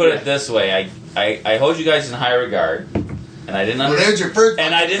like Let me it. put it this way: I hold you guys in high regard, and I didn't Well, understand. there's your first.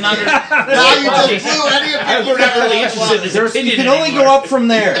 And I didn't understand. Now you just blew any opinion. We're not really interested in his You opinion can only anymore. go up from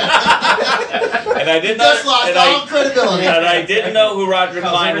there. And I did Just not. lost And all I, credibility. and I didn't know who Roger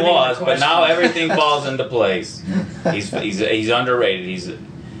Calls Klein everything was, into but now question. everything falls into place. He's underrated.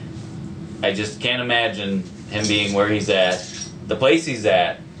 I just can't imagine him being where he's at, the place he's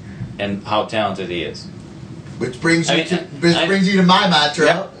at, and how talented he is. Which brings you I mean, brings you to my mantra.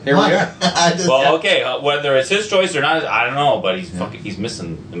 Yep, here we Money. are. I just- Well, okay, whether it's his choice or not, I don't know, but he's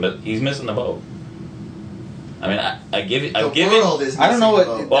missing the boat. I mean, I give it. the I give it. world is. I don't know what.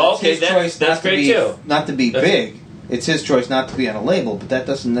 missing the boat. Well, it's okay, his that's- choice that's not to great be, too. Not to be That's- big. It's his choice not to be on a label, but that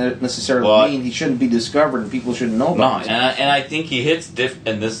doesn't necessarily Well, mean he shouldn't be discovered and people shouldn't know No, about him. and I think he hits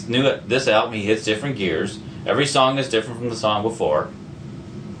in this album. He hits different gears. Every song is different from the song before.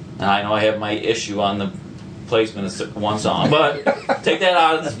 And I know I have my issue on the placement of one song, but take that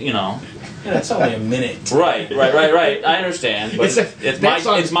out of Yeah, that's only a minute. right. I understand, but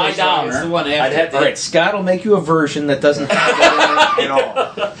it's my downer. It's the one after. I'd have to All right, Scott will make you a version that doesn't have that in it at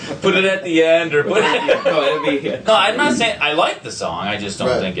all. put it at the end or put it. No, it'd be. No, I'm not saying I like the song. I just don't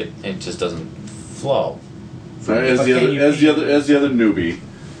Right. think it just doesn't flow. So as But the can other you as the other newbie,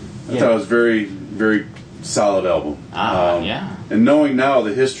 I thought it was very very solid album. Yeah. And knowing now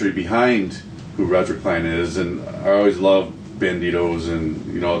the history behind who Roger Klein is, and I always love Banditos,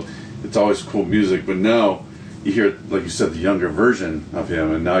 and it's always cool music. But now you hear, like you said, the younger version of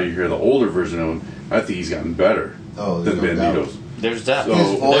him, and now you hear the older version of him. I think he's gotten better Oh, than there's no doubt. Banditos. There's depth. So-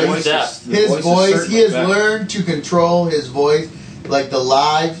 His voice There's depth. The His voice is voice, he certainly has better. learned to control his voice. Like the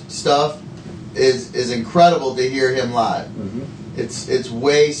live stuff is incredible to hear him live. Mm-hmm. It's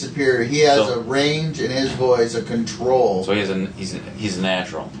way superior. He has So- a range in his voice, a control. So he's a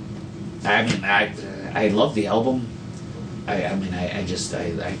natural. I mean, I love the album. I just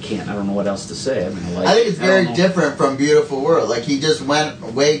can't. I don't know what else to say. I mean, I think it's very don't know. different from Beautiful World. Like he just went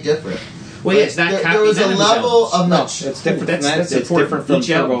way different. Well, yeah, it's not. There was a copying level none of No, much. it's different That's- from that. that's It's important. different from Each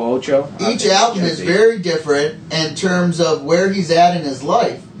album. Turbo Ocho. Each album is very different in terms of where he's at in his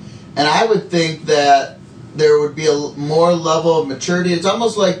life, and I would think that there would be a more level of maturity. It's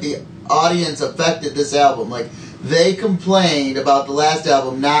almost like the audience affected this album. Like they complained about the last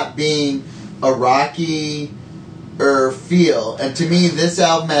album not being a rocky feel, and to me, this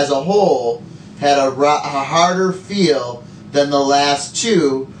album as a whole had a harder feel than the last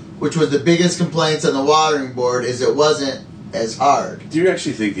two, which was the biggest complaints on the watering board. Is it wasn't as hard. Do you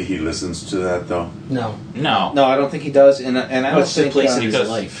actually think that he listens to that though? No. No. No, I don't think he does, and I That don't was the think place in because- his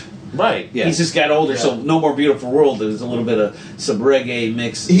life. Right. Yeah. He's just got older, so Yeah. No More Beautiful World. There's a little bit of some reggae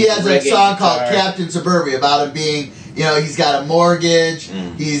mix. He has a reggae song called guitar. Captain Suburbia about him being, he's got a mortgage,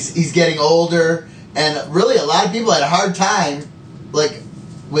 he's getting older, and really a lot of people had a hard time, like,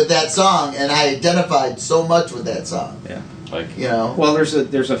 with that song, and I identified so much with that song. Yeah. Like Well, there's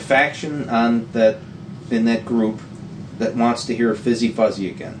a faction in that group that wants to hear Fizzy Fuzzy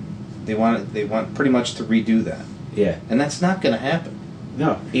again. They want pretty much to redo that, Yeah. and that's not going to happen.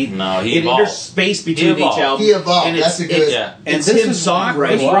 No. he There's evolved. space between He evolved. each album. He evolved. And That's a good. Yeah. And It's this him is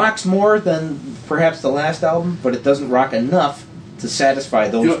songwriting. This rocks more than perhaps the last album, but it doesn't rock enough to satisfy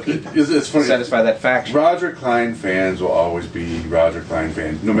those people. It's funny. Satisfy that faction. Roger Klein fans will always be Roger Klein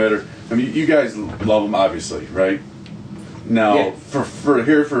fans, no matter. I mean, you guys love him, obviously, right? Now, Yeah. for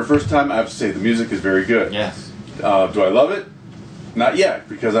the first time, I have to say the music is very good. Yes. Do I love it? Not yet,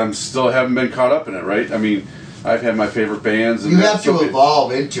 because I'm still haven't been caught up in it, right? I mean, I've had my favorite bands. And You have to so-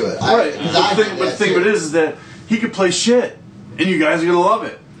 evolve into it. Right. But the thing of it is that he could play shit, and you guys are gonna love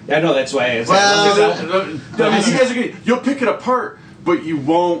it. I know that's why. Well, I mean, you guys are gonna, you'll pick it apart, but you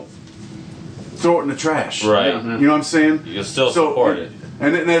won't throw it in the trash. Right. You know what I'm saying? You'll still support it.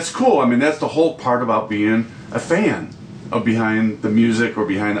 And that's cool. I mean, that's the whole part about being a fan of behind the music or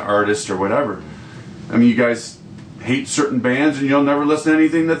behind the artist or whatever. I mean, you guys hate certain bands and you'll never listen to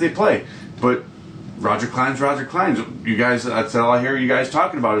anything that they play. But Roger Klein's Roger Klein's. You guys, that's all I hear you guys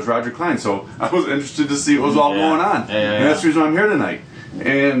talking about is Roger Klein. So I was interested to see what was all going on. And that's the reason I'm here tonight.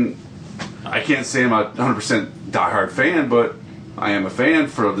 And I can't say I'm a 100% diehard fan, but I am a fan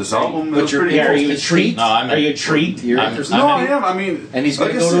for this album. But are you a treat? No, Are you a treat? You're I'm- interested. No, I am. I mean, And he's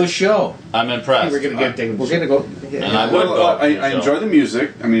going like to I go to a said- show. I'm impressed. We're gonna get things. We're going to go. And I would Well, go. I enjoy the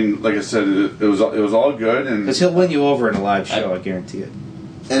music. I mean, like I said, it was all good. And Because he'll win you over in a live show, I guarantee it.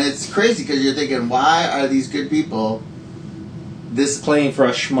 And it's crazy because you're thinking, why are these good people this Playing for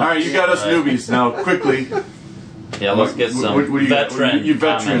a schmuck. all right, you got us Right. newbies now. Quickly, Yeah, let's get some what do you got? veteran You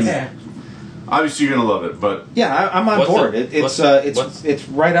veterans. comments. Obviously, you're gonna love it, but Yeah, I'm on What's board. the- It's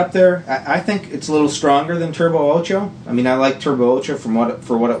right up there. I think it's a little stronger than Turbo Ocho. I mean, I like Turbo Ocho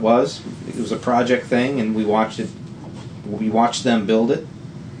for what it was. It was a project thing, and we watched it. We watched them build it.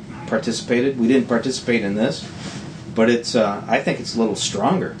 Participated. We didn't participate in this, but it's. I think it's a little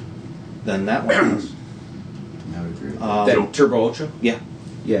stronger than that one was. I would agree. That Turbo Ultra? Yeah,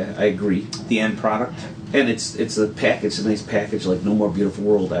 Yeah, I agree. the end product. And it's a package, a nice package like No More Beautiful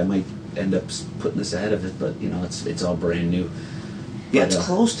World. I might end up putting this ahead of it, but you know, it's all brand new. Yeah, But, it's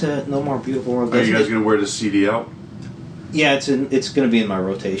close to No More Beautiful World. are you guys gonna wear the CD out? Yeah, it's going to be in my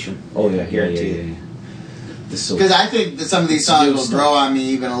rotation. Oh yeah, I guarantee it. This so Because I think that some of these It's songs new will stuff. grow on me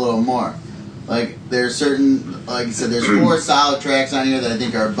even a little more. Like there's certain, like you said, there's 4 solid tracks on here that I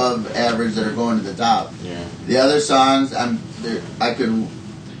think are above average that are going to the top. Yeah. The other songs,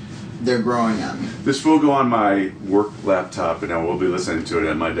 they're growing on me. This will go on my work laptop, and I will be listening to it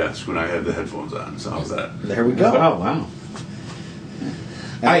at my desk when I have the headphones on. So how's that? There we go. Oh wow.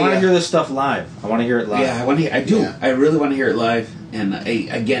 And I want to I, hear this stuff live. I want to hear it live. Yeah, I want to. I do. Yeah. I really want to hear it live. And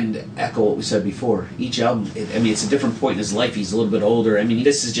again, to echo what we said before, each album. It's a different point in his life. He's a little bit older. I mean,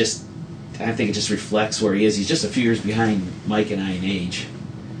 this is just. I think it just reflects where he is. He's just a few years behind Mike and I in age.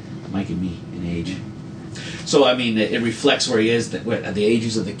 Mike and me in age. So I mean, it reflects where he is, the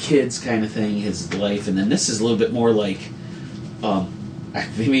ages of the kids, kind of thing, his life, and then this is a little bit more like. I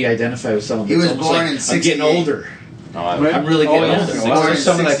maybe identify with someone. He that's was almost born like, in I'm getting 68. older. No, I'm really getting yeah. older. Well, there's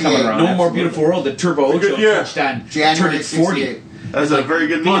some of that coming 68. around. No More absolutely. Beautiful World that Turbo Ocho Good year. touched on January turned 40. 68. That's a very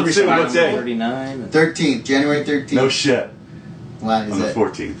good being month too. What responsible. day? 39. 13th, January 13th. No shit. Why is On the it?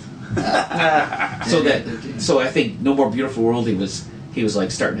 14th. So I think No More Beautiful World. He was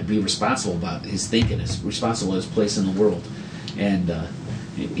like starting to be responsible about his thinking, his responsible his place in the world, and the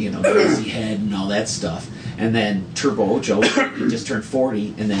busy head and all that stuff. And then Turbo Ocho, he just turned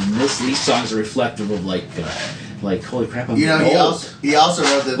 40, and then these songs are reflective of like holy crap, I'm You know, getting old. he also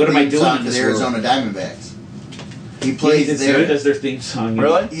wrote the What am I theme doing song in for this the world? Arizona Diamondbacks. He He plays does their theme song.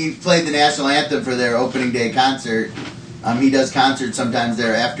 He played the national anthem for their opening day concert. He does concerts sometimes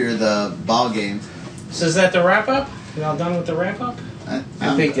there after the ball games. So is that the wrap up? You all done with the wrap up?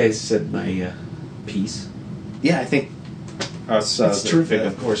 I think I said my piece. Yeah, I think us. It's terrific,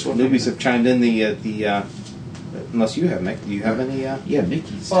 of course. Newbies have chimed in the. Unless you have, Mick. Do you have any? Yeah,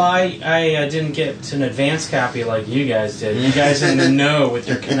 Mickey's. Well, I didn't get an advance copy like you guys did. You guys in the know with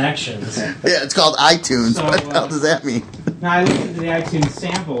your connections. Yeah, it's called iTunes. So, What the hell does that mean? Now I looked into the iTunes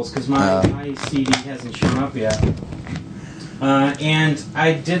samples because my CD hasn't shown up yet, and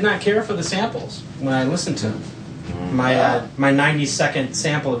I did not care for the samples when I listened to them. My 90-second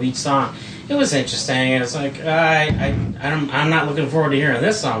sample of each song. It was interesting. It was like I'm not looking forward to hearing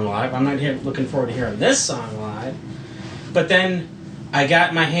this song live. I'm not looking forward to hearing this song live. But then I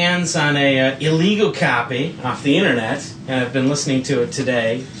got my hands on a illegal copy off the internet, and I've been listening to it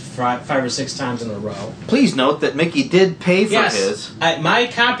today 5 or 6 times in a row. Please note that Mickey did pay for his. My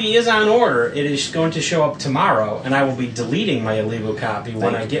copy is on order. It is going to show up tomorrow, and I will be deleting my illegal copy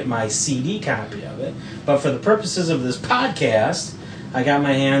when I get my CD copy of it. But for the purposes of this podcast, I got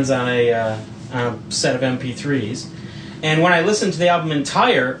my hands on a set of MP3s. And when I listened to the album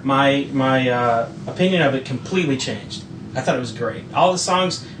entire, my opinion of it completely changed. I thought it was great. All the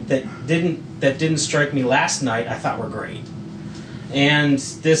songs that didn't strike me last night, I thought were great. And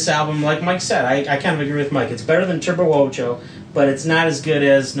this album, like Mike said, I kind of agree with Mike. It's better than Turbo Ocho, but it's not as good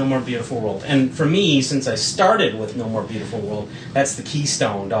as No More Beautiful World. And for me, since I started with No More Beautiful World, that's the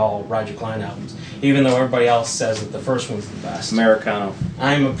keystone to all Roger Klein albums. even though everybody else says that the first one's the best. Americano.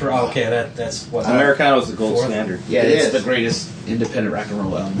 That's what Americano's the gold fourth. standard. Yeah, It it's is. the greatest independent rock and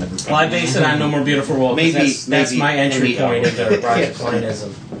roll album ever. Well, I base it on No More Beautiful World. 'Cause Maybe- that's my entry maybe point album. into Roger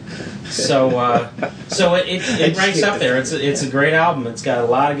Kleinism. So it ranks up there. It's a great album. It's got a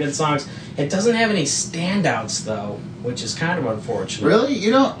lot of good songs. It doesn't have any standouts though, which is kind of unfortunate. Really?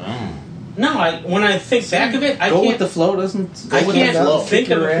 You don't? No, when I think back of it, I Go can't. with the flow doesn't. Go I with can't the flow. think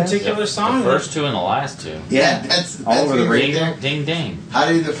of a Kick your ass. particular song. The first two and the last two. Yeah, that's all over the me radio. right there. Ding ding. How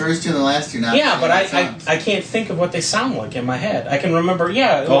do the first two and the last two not? Yeah, but stand out songs? I can't think of what they sound like in my head. I can remember.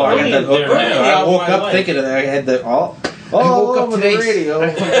 Yeah. Oh, I, early had in- the, early in the I album woke up liked. thinking of that. I had the all woke up over the today's- radio. in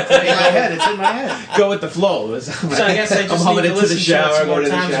my head, it's in my head. Go with the flow. So I guess I I'm just humming need to into the listen to shower, it some go more to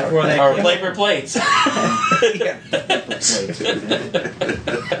the times shower. before that. Or came. paper plates.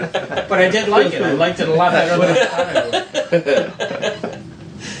 But I did like it. I liked it a lot better than I thought I would.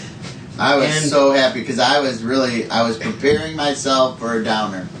 I was And- so happy because I was preparing myself for a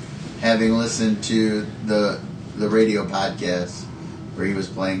downer, having listened to the radio podcast where he was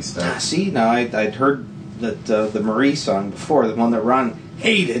playing stuff. See, now I'd heard that the Marie song before, the one that Ron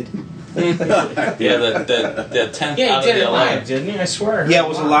hated. Yeah, the 10th Yeah, out he of did the it live, 11. didn't he? I swear. I Yeah, heard it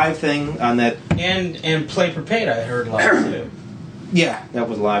was a live. live thing on that. And Play Prepaid I heard live too. Yeah, that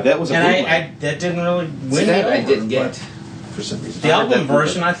was live. That was a And bootleg. I that didn't really win See, me that over, I didn't but get. for some reason. The I heard album that bootleg.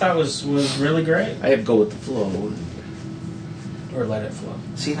 version I thought was really great. I have to go with the flow. Or Let It Flow.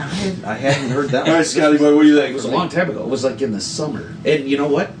 See, now I hadn't heard that All one. right, Scotty boy, what do you It think? was a long time ago. It was like in the summer. And you know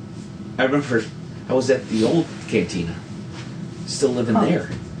what? I remember I was at the old Cantina. Still living Oh. there.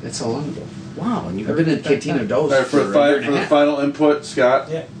 That's how long ago. Wow, and you I've been in heard that Cantina time. Dos All right, for a year and for a the half. final input, Scott.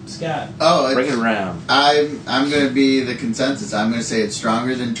 Yeah, Scott. Oh, Bring it it's, around. I'm going to be the consensus. I'm going to say it's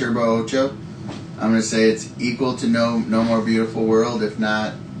stronger than Turbo Ocho. I'm going to say it's equal to No More Beautiful World, if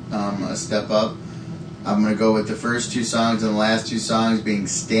not a step up. I'm going to go with the first two songs and the last two songs being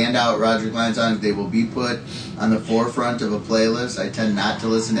standout Roger Klein songs. They will be put on the forefront of a playlist. I tend not to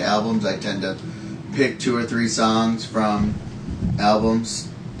listen to albums. I tend to pick 2 or 3 songs from albums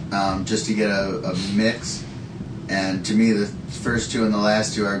just to get a mix. And to me, the first two and the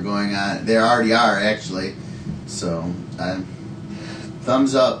last two are going on. They already are, actually. So,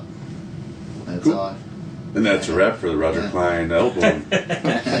 thumbs up. That's Cool. all. And that's a wrap for the Roger Yeah. Klein album.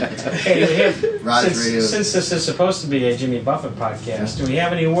 Hey, we have, Roger Radio. since this is supposed to be a Jimmy Buffett podcast, do we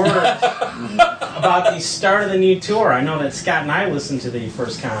have any word about the start of the new tour? I know that Scott and I listened to the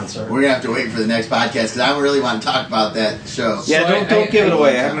first concert. We're going to have to wait for the next podcast because I really want to talk about that show. Yeah, So don't give it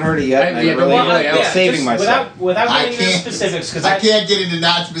away. I haven't heard it yet. I was saving just myself. Without I getting into can't- specifics, because I can't get into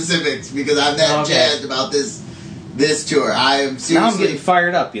non-specifics because I'm that Okay. jazzed about this tour. I am Now I'm seriously. getting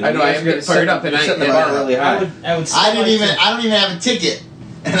fired up. You know, I know, You I guys am are getting fired up, and setting the yeah, bar really high. I would I don't like even to- have a ticket,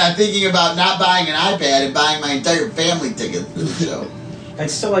 and I'm thinking about not buying an iPad and buying my entire family ticket for the show.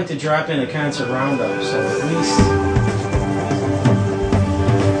 I'd still like to drop in a concert roundup, so at least.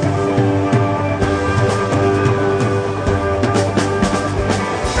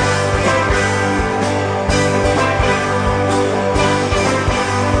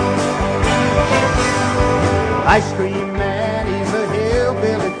 Ice cream man, he's a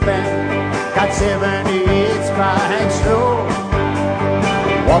hillbilly fan. Got 78 crying snow.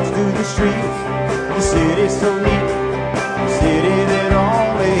 Walks through the streets, the city's so neat. The city that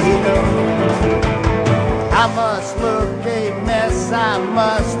only he knows. I must look a mess, I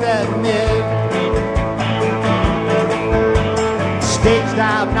must admit. Stage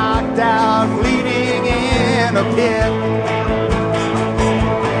dive, knocked out, bleeding in a pit.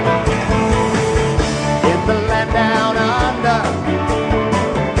 In the land down under,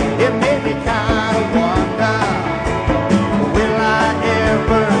 it made me kind of wonder, will I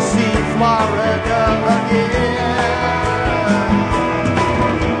ever see Florida again?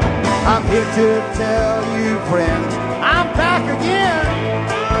 I'm here to tell you, friends, I'm back again.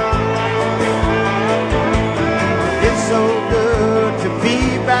 It's so good to be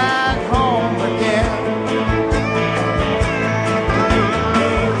back home again.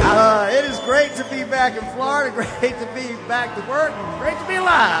 It is great to be back in Florida, great to be back to work, great to be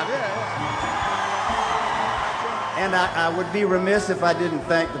alive. Yeah. And I would be remiss if I didn't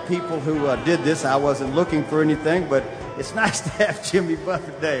thank the people who did this. I wasn't looking for anything, but it's nice to have Jimmy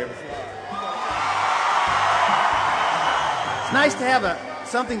Buffett Day. It's nice to have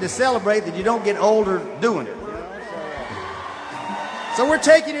something to celebrate that you don't get older doing it. So we're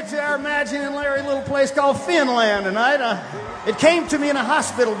taking it to our imaginary little place called Finland tonight. It came to me in a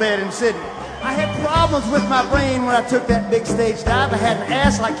hospital bed in Sydney. I had problems with my brain when I took that big stage dive. I had an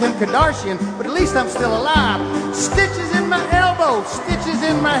ass like Kim Kardashian, but at least I'm still alive. Stitches in my elbow, stitches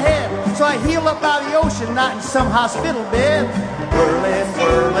in my head. So I boy healed up by the ocean, not in some hospital bed. Whirling,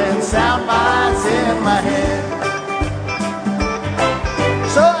 whirling sound bites in my head.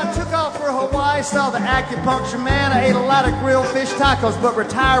 So I took off for Hawaii, saw the acupuncture man. I ate a lot of grilled fish tacos, but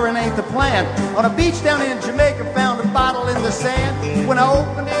retiring ain't the plan. On a beach down in Jamaica, found a bottle in the sand. When I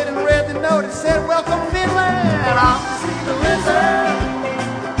opened it and read the note, it said, "Welcome Finland, off to see the lizard,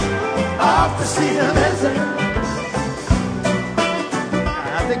 off to see the lizard."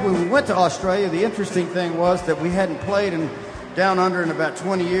 I think when we went to Australia, the interesting thing was that we hadn't played down under in about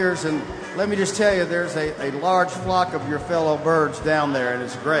 20 years, and let me just tell you, there's a large flock of your fellow birds down there, and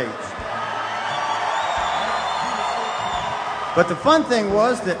it's great. But the fun thing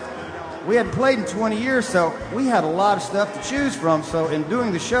was that we hadn't played in 20 years, so we had a lot of stuff to choose from. So in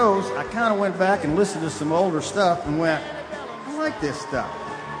doing the shows, I kind of went back and listened to some older stuff and went, I like this stuff.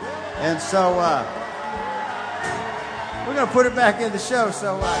 And so we're going to put it back in the show.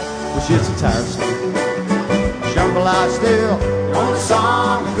 So well, shit's a tire still. Jambalaya still. The only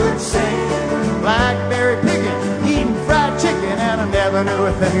song I could sing. Blackberry picking, eating fried chicken, and I never knew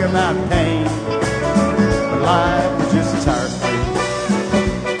a thing about pain. But life was just a tire still.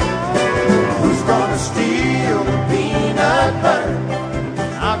 Who's gonna steal the peanut butter?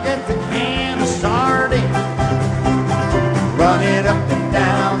 I'll get the can of sardines. Run it up and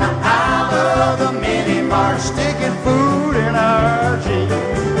down the aisle of the mini mart, sticking food in our jeans.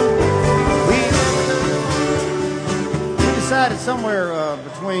 We decided somewhere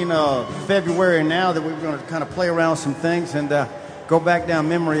between February and now that we were going to kind of play around with some things and go back down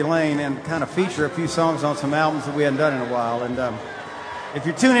memory lane and kind of feature a few songs on some albums that we hadn't done in a while. And if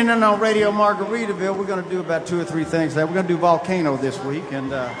you're tuning in on Radio Margaritaville, we're going to do about 2 or 3 things there. We're going to do Volcano this week,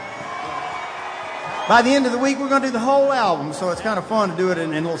 and by the end of the week, we're going to do the whole album, so it's kind of fun to do it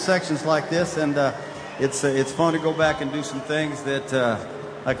in little sections like this, and it's fun to go back and do some things that,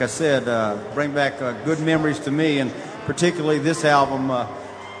 like I said, bring back good memories to me, and particularly this album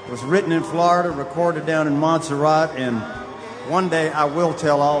was written in Florida, recorded down in Montserrat, and one day I will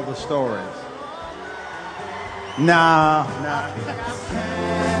tell all the stories. Nah.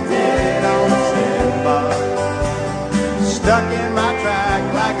 Stuck in my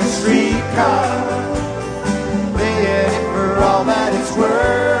track like a streetcar. Paying it for all that it's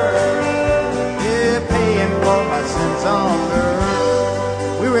worth. Yeah, paying for my sins on earth.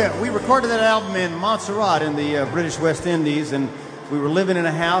 We recorded that album in Montserrat in the British West Indies, and we were living in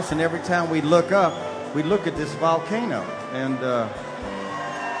a house, and every time we'd look up, we'd look at this volcano. And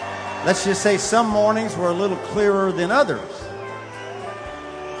let's just say some mornings were a little clearer than others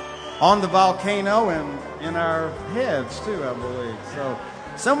on the volcano and in our heads too, I believe. So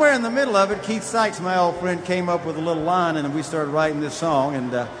somewhere in the middle of it, Keith Sykes, my old friend, came up with a little line, and we started writing this song,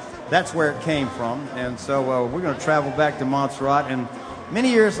 and that's where it came from. And so we're going to travel back to Montserrat, and many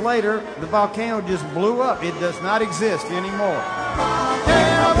years later, the volcano just blew up. It does not exist anymore.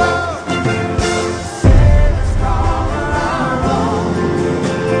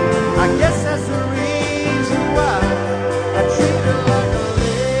 I guess that's the reason why I treat her like a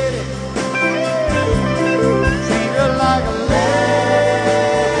lady. Treat her like a lady.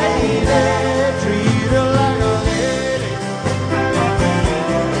 Treat her like a lady.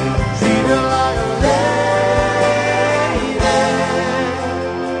 Treat her like a lady.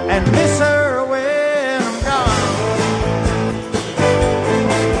 And miss her when I'm gone.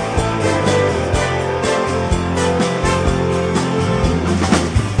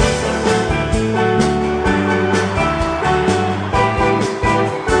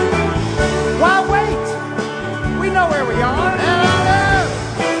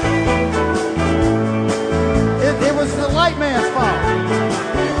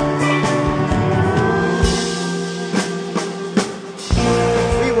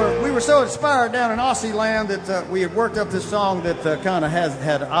 So inspired down in Aussie land that we had worked up this song that kind of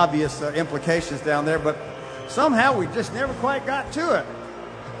had obvious implications down there, but somehow we just never quite got to it.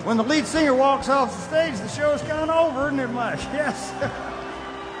 When the lead singer walks off the stage, the show's kind of over, isn't it, Mike? Yes.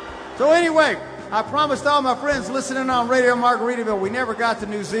 So anyway, I promised all my friends listening on Radio Margaritaville we never got to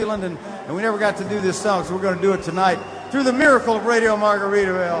New Zealand and we never got to do this song, so we're going to do it tonight through the miracle of Radio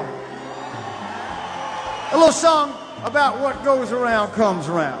Margaritaville. A little song about what goes around comes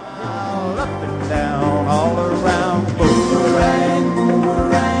around. All up and down, all around. Boomerang,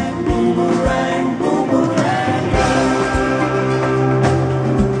 boomerang, boomerang, boomerang.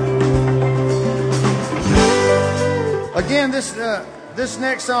 Again, this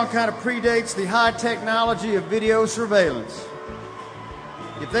next song kind of predates the high technology of video surveillance.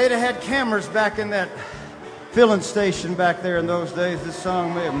 If they'd have had cameras back in that filling station back there in those days, this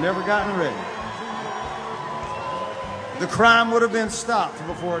song may have never gotten ready. the crime would have been stopped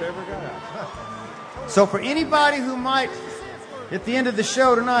before it ever got out. So for anybody who might, at the end of the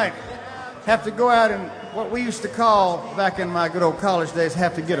show tonight, have to go out and what we used to call, back in my good old college days,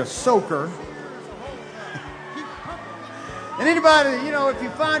 have to get a soaker. And anybody, if you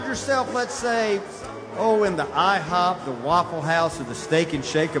find yourself, let's say, in the IHOP, the Waffle House, or the Steak and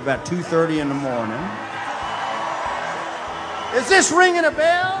Shake about 2:30 in the morning. Is this ringing a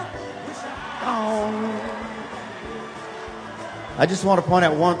bell? Oh. I just want to point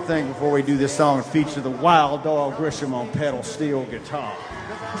out one thing before we do this song and feature the Wild Dog Grisham on pedal steel guitar.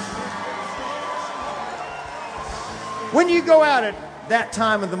 When you go out at that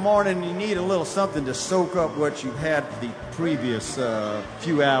time of the morning, you need a little something to soak up what you've had the previous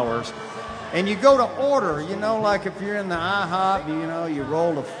few hours. And you go to order, like if you're in the IHOP, you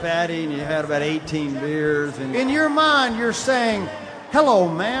rolled a fatty and you had about 18 beers. And in your mind, you're saying, "Hello,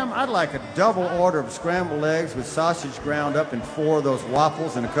 ma'am, I'd like a double order of scrambled eggs with sausage ground up and 4 of those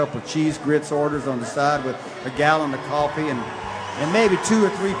waffles and a couple of cheese grits orders on the side with a gallon of coffee and maybe 2 or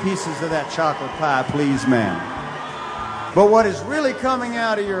 3 pieces of that chocolate pie, please, ma'am." But what is really coming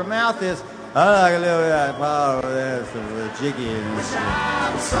out of your mouth is, "I like a little bit of that pie over there, some little chicken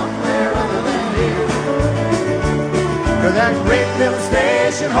and somewhere other than here. 'Cause that great little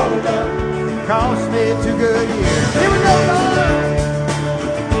station hold up cost me 2 good years." Here we go, Lord.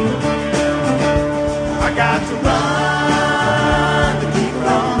 I got to run to keep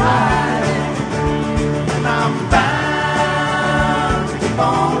on riding, and I'm bound to keep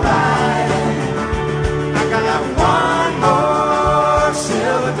on riding. I got one more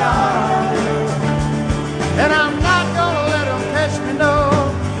silver dollar, and I'm not gonna let them catch me, no,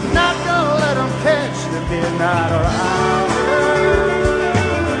 not gonna let them catch the midnight rider.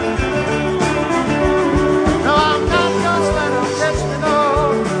 No, I'm not gonna let them catch me, no,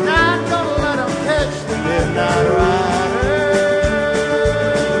 not gonna let them catch the midnight rider.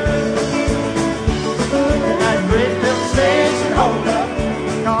 That great little station hold up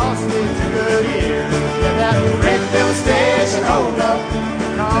cost me 2 good years. Yeah, that great little station hold up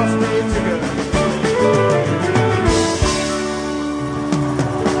cost me 2 good years.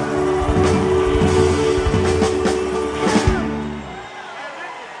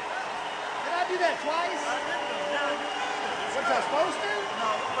 Did I do that twice? Was I supposed to? No.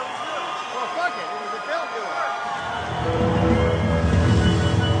 Well, fuck it. It was a felt good.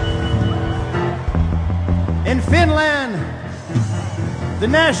 In Finland, the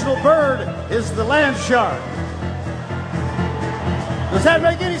national bird is the land shark. Does that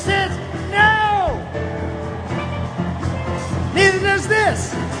make any sense? No! Neither does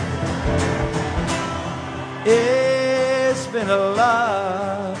this. It's been a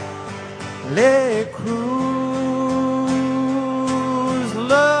lovely cruise,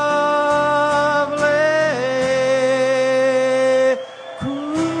 lovely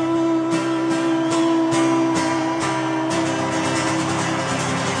cruise.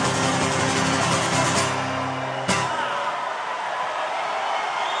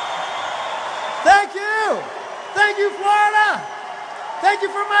 Thank you. Thank you, Florida. Thank you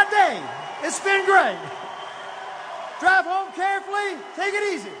for my day. It's been great. Drive home carefully. Take it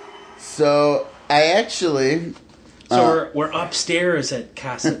easy. So I actually. So we're upstairs at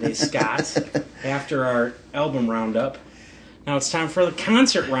Casa de Scott after our album roundup. Now it's time for the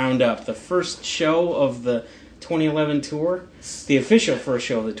concert roundup, the first show of the 2011 tour, the official first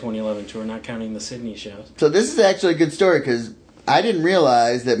show of the 2011 tour, not counting the Sydney shows. So this is actually a good story because I didn't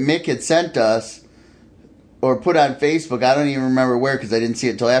realize that Mick had sent us or put on Facebook. I don't even remember where because I didn't see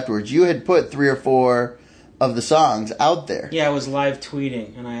it until afterwards. You had put 3 or 4 of the songs out there. Yeah, I was live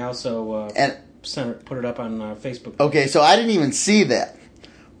tweeting, and I also put it up on Facebook. Okay, so I didn't even see that.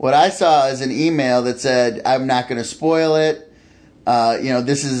 What I saw is an email that said, "I'm not going to spoil it.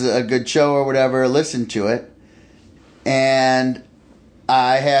 This is a good show or whatever. Listen to it." And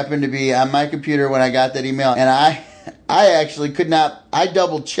I happened to be on my computer when I got that email, and I actually could not. I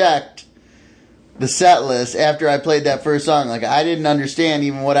double checked the set list after I played that first song. Like, I didn't understand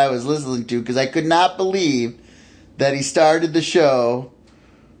even what I was listening to because I could not believe that he started the show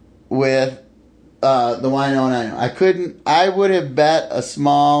with the Wino. I would have bet a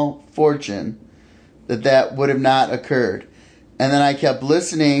small fortune that would have not occurred. And then I kept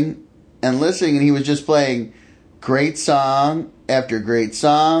listening, and he was just playing great song after great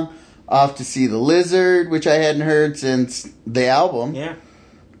song. Off to See the Lizard, which I hadn't heard since the album. Yeah.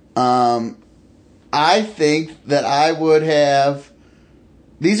 I think that I would have.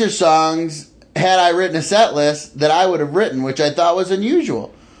 These are songs, had I written a set list, that I would have written, which I thought was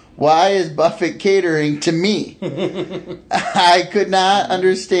unusual. Why is Buffett catering to me? I could not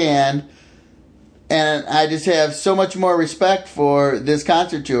understand. And I just have so much more respect for this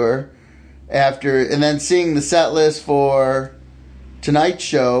concert tour and then seeing the set list for tonight's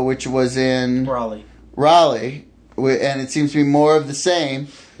show, which was in Raleigh, and it seems to be more of the same.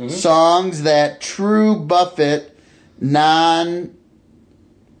 Mm-hmm. Songs that true Buffett, shall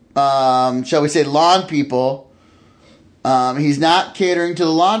we say, lawn people, he's not catering to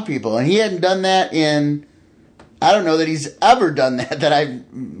the lawn people. And he hadn't done that I don't know that he's ever done that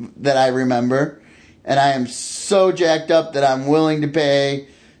I remember. And I am so jacked up that I'm willing to pay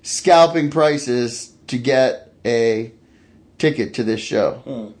scalping prices to get a ticket to this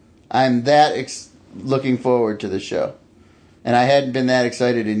show. I'm that looking forward to the show. And I hadn't been that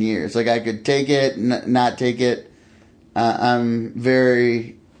excited in years. Like, I could take it, not take it. I'm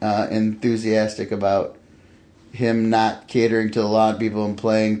very enthusiastic about him not catering to a lot of people and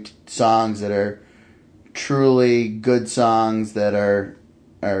playing songs that are truly good songs that are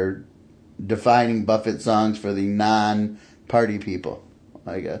defining Buffett songs for the non-party people,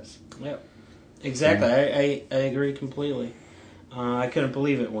 I guess. Yep, exactly. I agree completely. I couldn't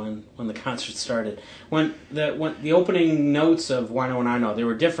believe it when the concert started. When the opening notes of Why No and I Know, they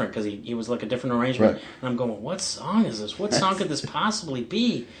were different because he was like a different arrangement. Right. And I'm going, what song is this? What song could this possibly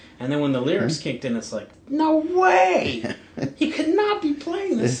be? And then when the lyrics kicked in, it's like, no way! He could not be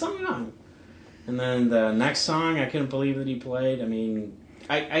playing this song. And then the next song, I couldn't believe that he played. I mean,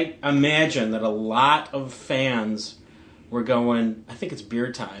 I imagine that a lot of fans were going, I think it's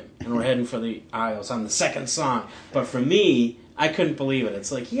beer time, and we're heading for the aisles on the second song. But for me, I couldn't believe it.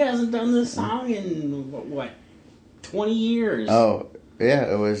 It's like, he hasn't done this song in, 20 years? Oh,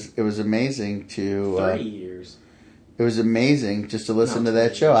 yeah, it was amazing to... 30 years. It was amazing just to listen to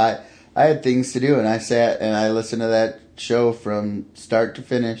that show. I had things to do, and I sat and I listened to that show from start to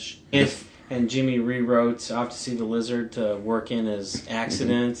finish. And Jimmy rewrote Off to See the Lizard to work in his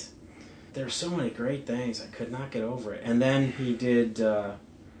Accident. Mm-hmm. There were so many great things. I could not get over it. And then he did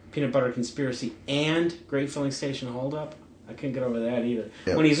Peanut Butter Conspiracy and Great Filling Station Holdup. I couldn't get over that either.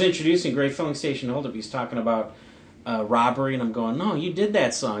 Yep. When he's introducing Great Filling Station Holdup, he's talking about robbery, and I'm going, no, you did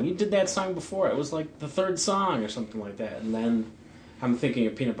that song. You did that song before. It was like the third song or something like that. And then I'm thinking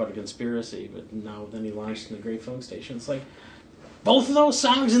of Peanut Butter Conspiracy, but no, then he launched in the Great Filling Station. It's like, both of those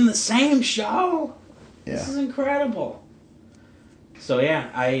songs in the same show? Yeah. This is incredible. So yeah,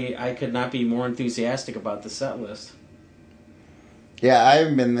 I could not be more enthusiastic about the set list. Yeah, I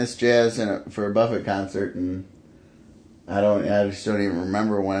haven't been this jazzed for a Buffett concert, and I just don't even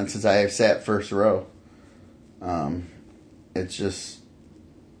remember when since I sat first row. It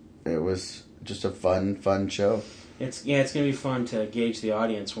was just a fun show. It's going to be fun to gauge the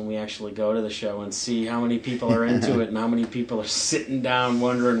audience when we actually go to the show and see how many people are into it and how many people are sitting down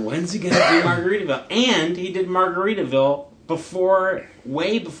wondering, when's he going to do Margaritaville? And he did Margaritaville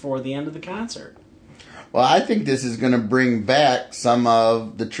way before the end of the concert. Well, I think this is going to bring back some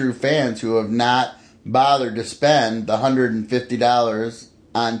of the true fans who have not bothered to spend the $150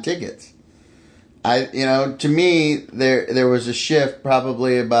 on tickets. To me, there was a shift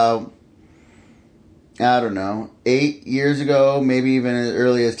probably about, I don't know, 8 years ago, maybe even as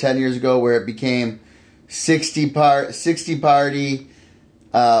early as 10 years ago, where it became 60 party,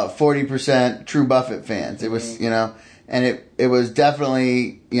 40% true Buffett fans. It was, and it was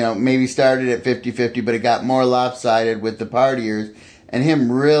definitely, maybe started at 50-50, but it got more lopsided with the partiers and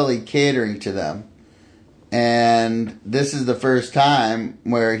him really catering to them. And this is the first time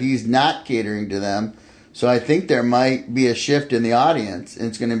where he's not catering to them. So I think there might be a shift in the audience. And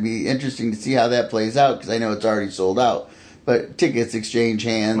it's going to be interesting to see how that plays out, because I know it's already sold out. But tickets exchange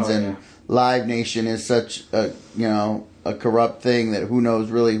hands, and Live Nation is such a corrupt thing that who knows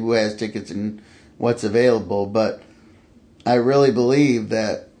really who has tickets and what's available. But I really believe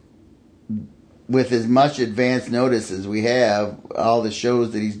that with as much advance notice as we have, all the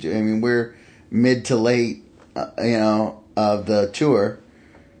shows that he's doing, I mean, we're mid to late, of the tour.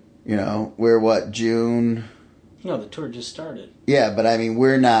 We're June? No, the tour just started. Yeah, but I mean,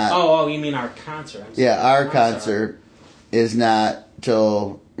 we're not. Oh, you mean our concert? Our concert is not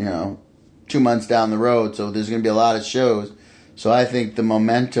till 2 months down the road, so there's going to be a lot of shows. So I think the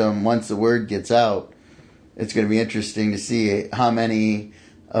momentum, once the word gets out, it's going to be interesting to see how many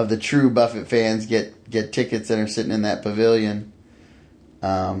of the true Buffett fans get tickets and are sitting in that pavilion,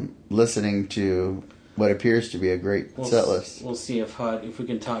 listening to what appears to be a great set list. We'll see if we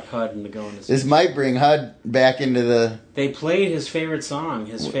can talk HUD into going to. This might bring HUD back into the. They played his favorite song.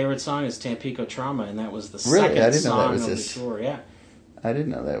 His favorite song is Tampico Trauma, and that was the second song of the tour. Yeah, I didn't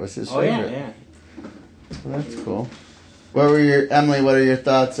know that was his favorite. Yeah. Well, that's cool. What are your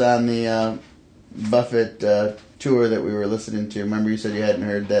thoughts on the Buffett tour that we were listening to? Remember, you said you hadn't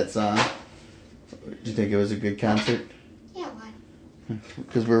heard that song. Did you think it was a good concert? Yeah, why?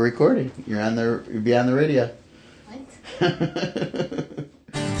 Because we're recording. You'll be on the radio. What?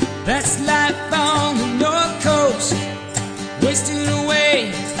 That's life on the North Coast, wasting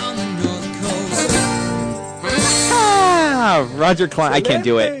away on the North Coast. Ah, Roger Klein. I can't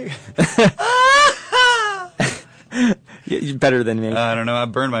do it. You're better than me. I don't know. I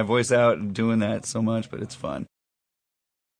burned my voice out doing that so much, but it's fun.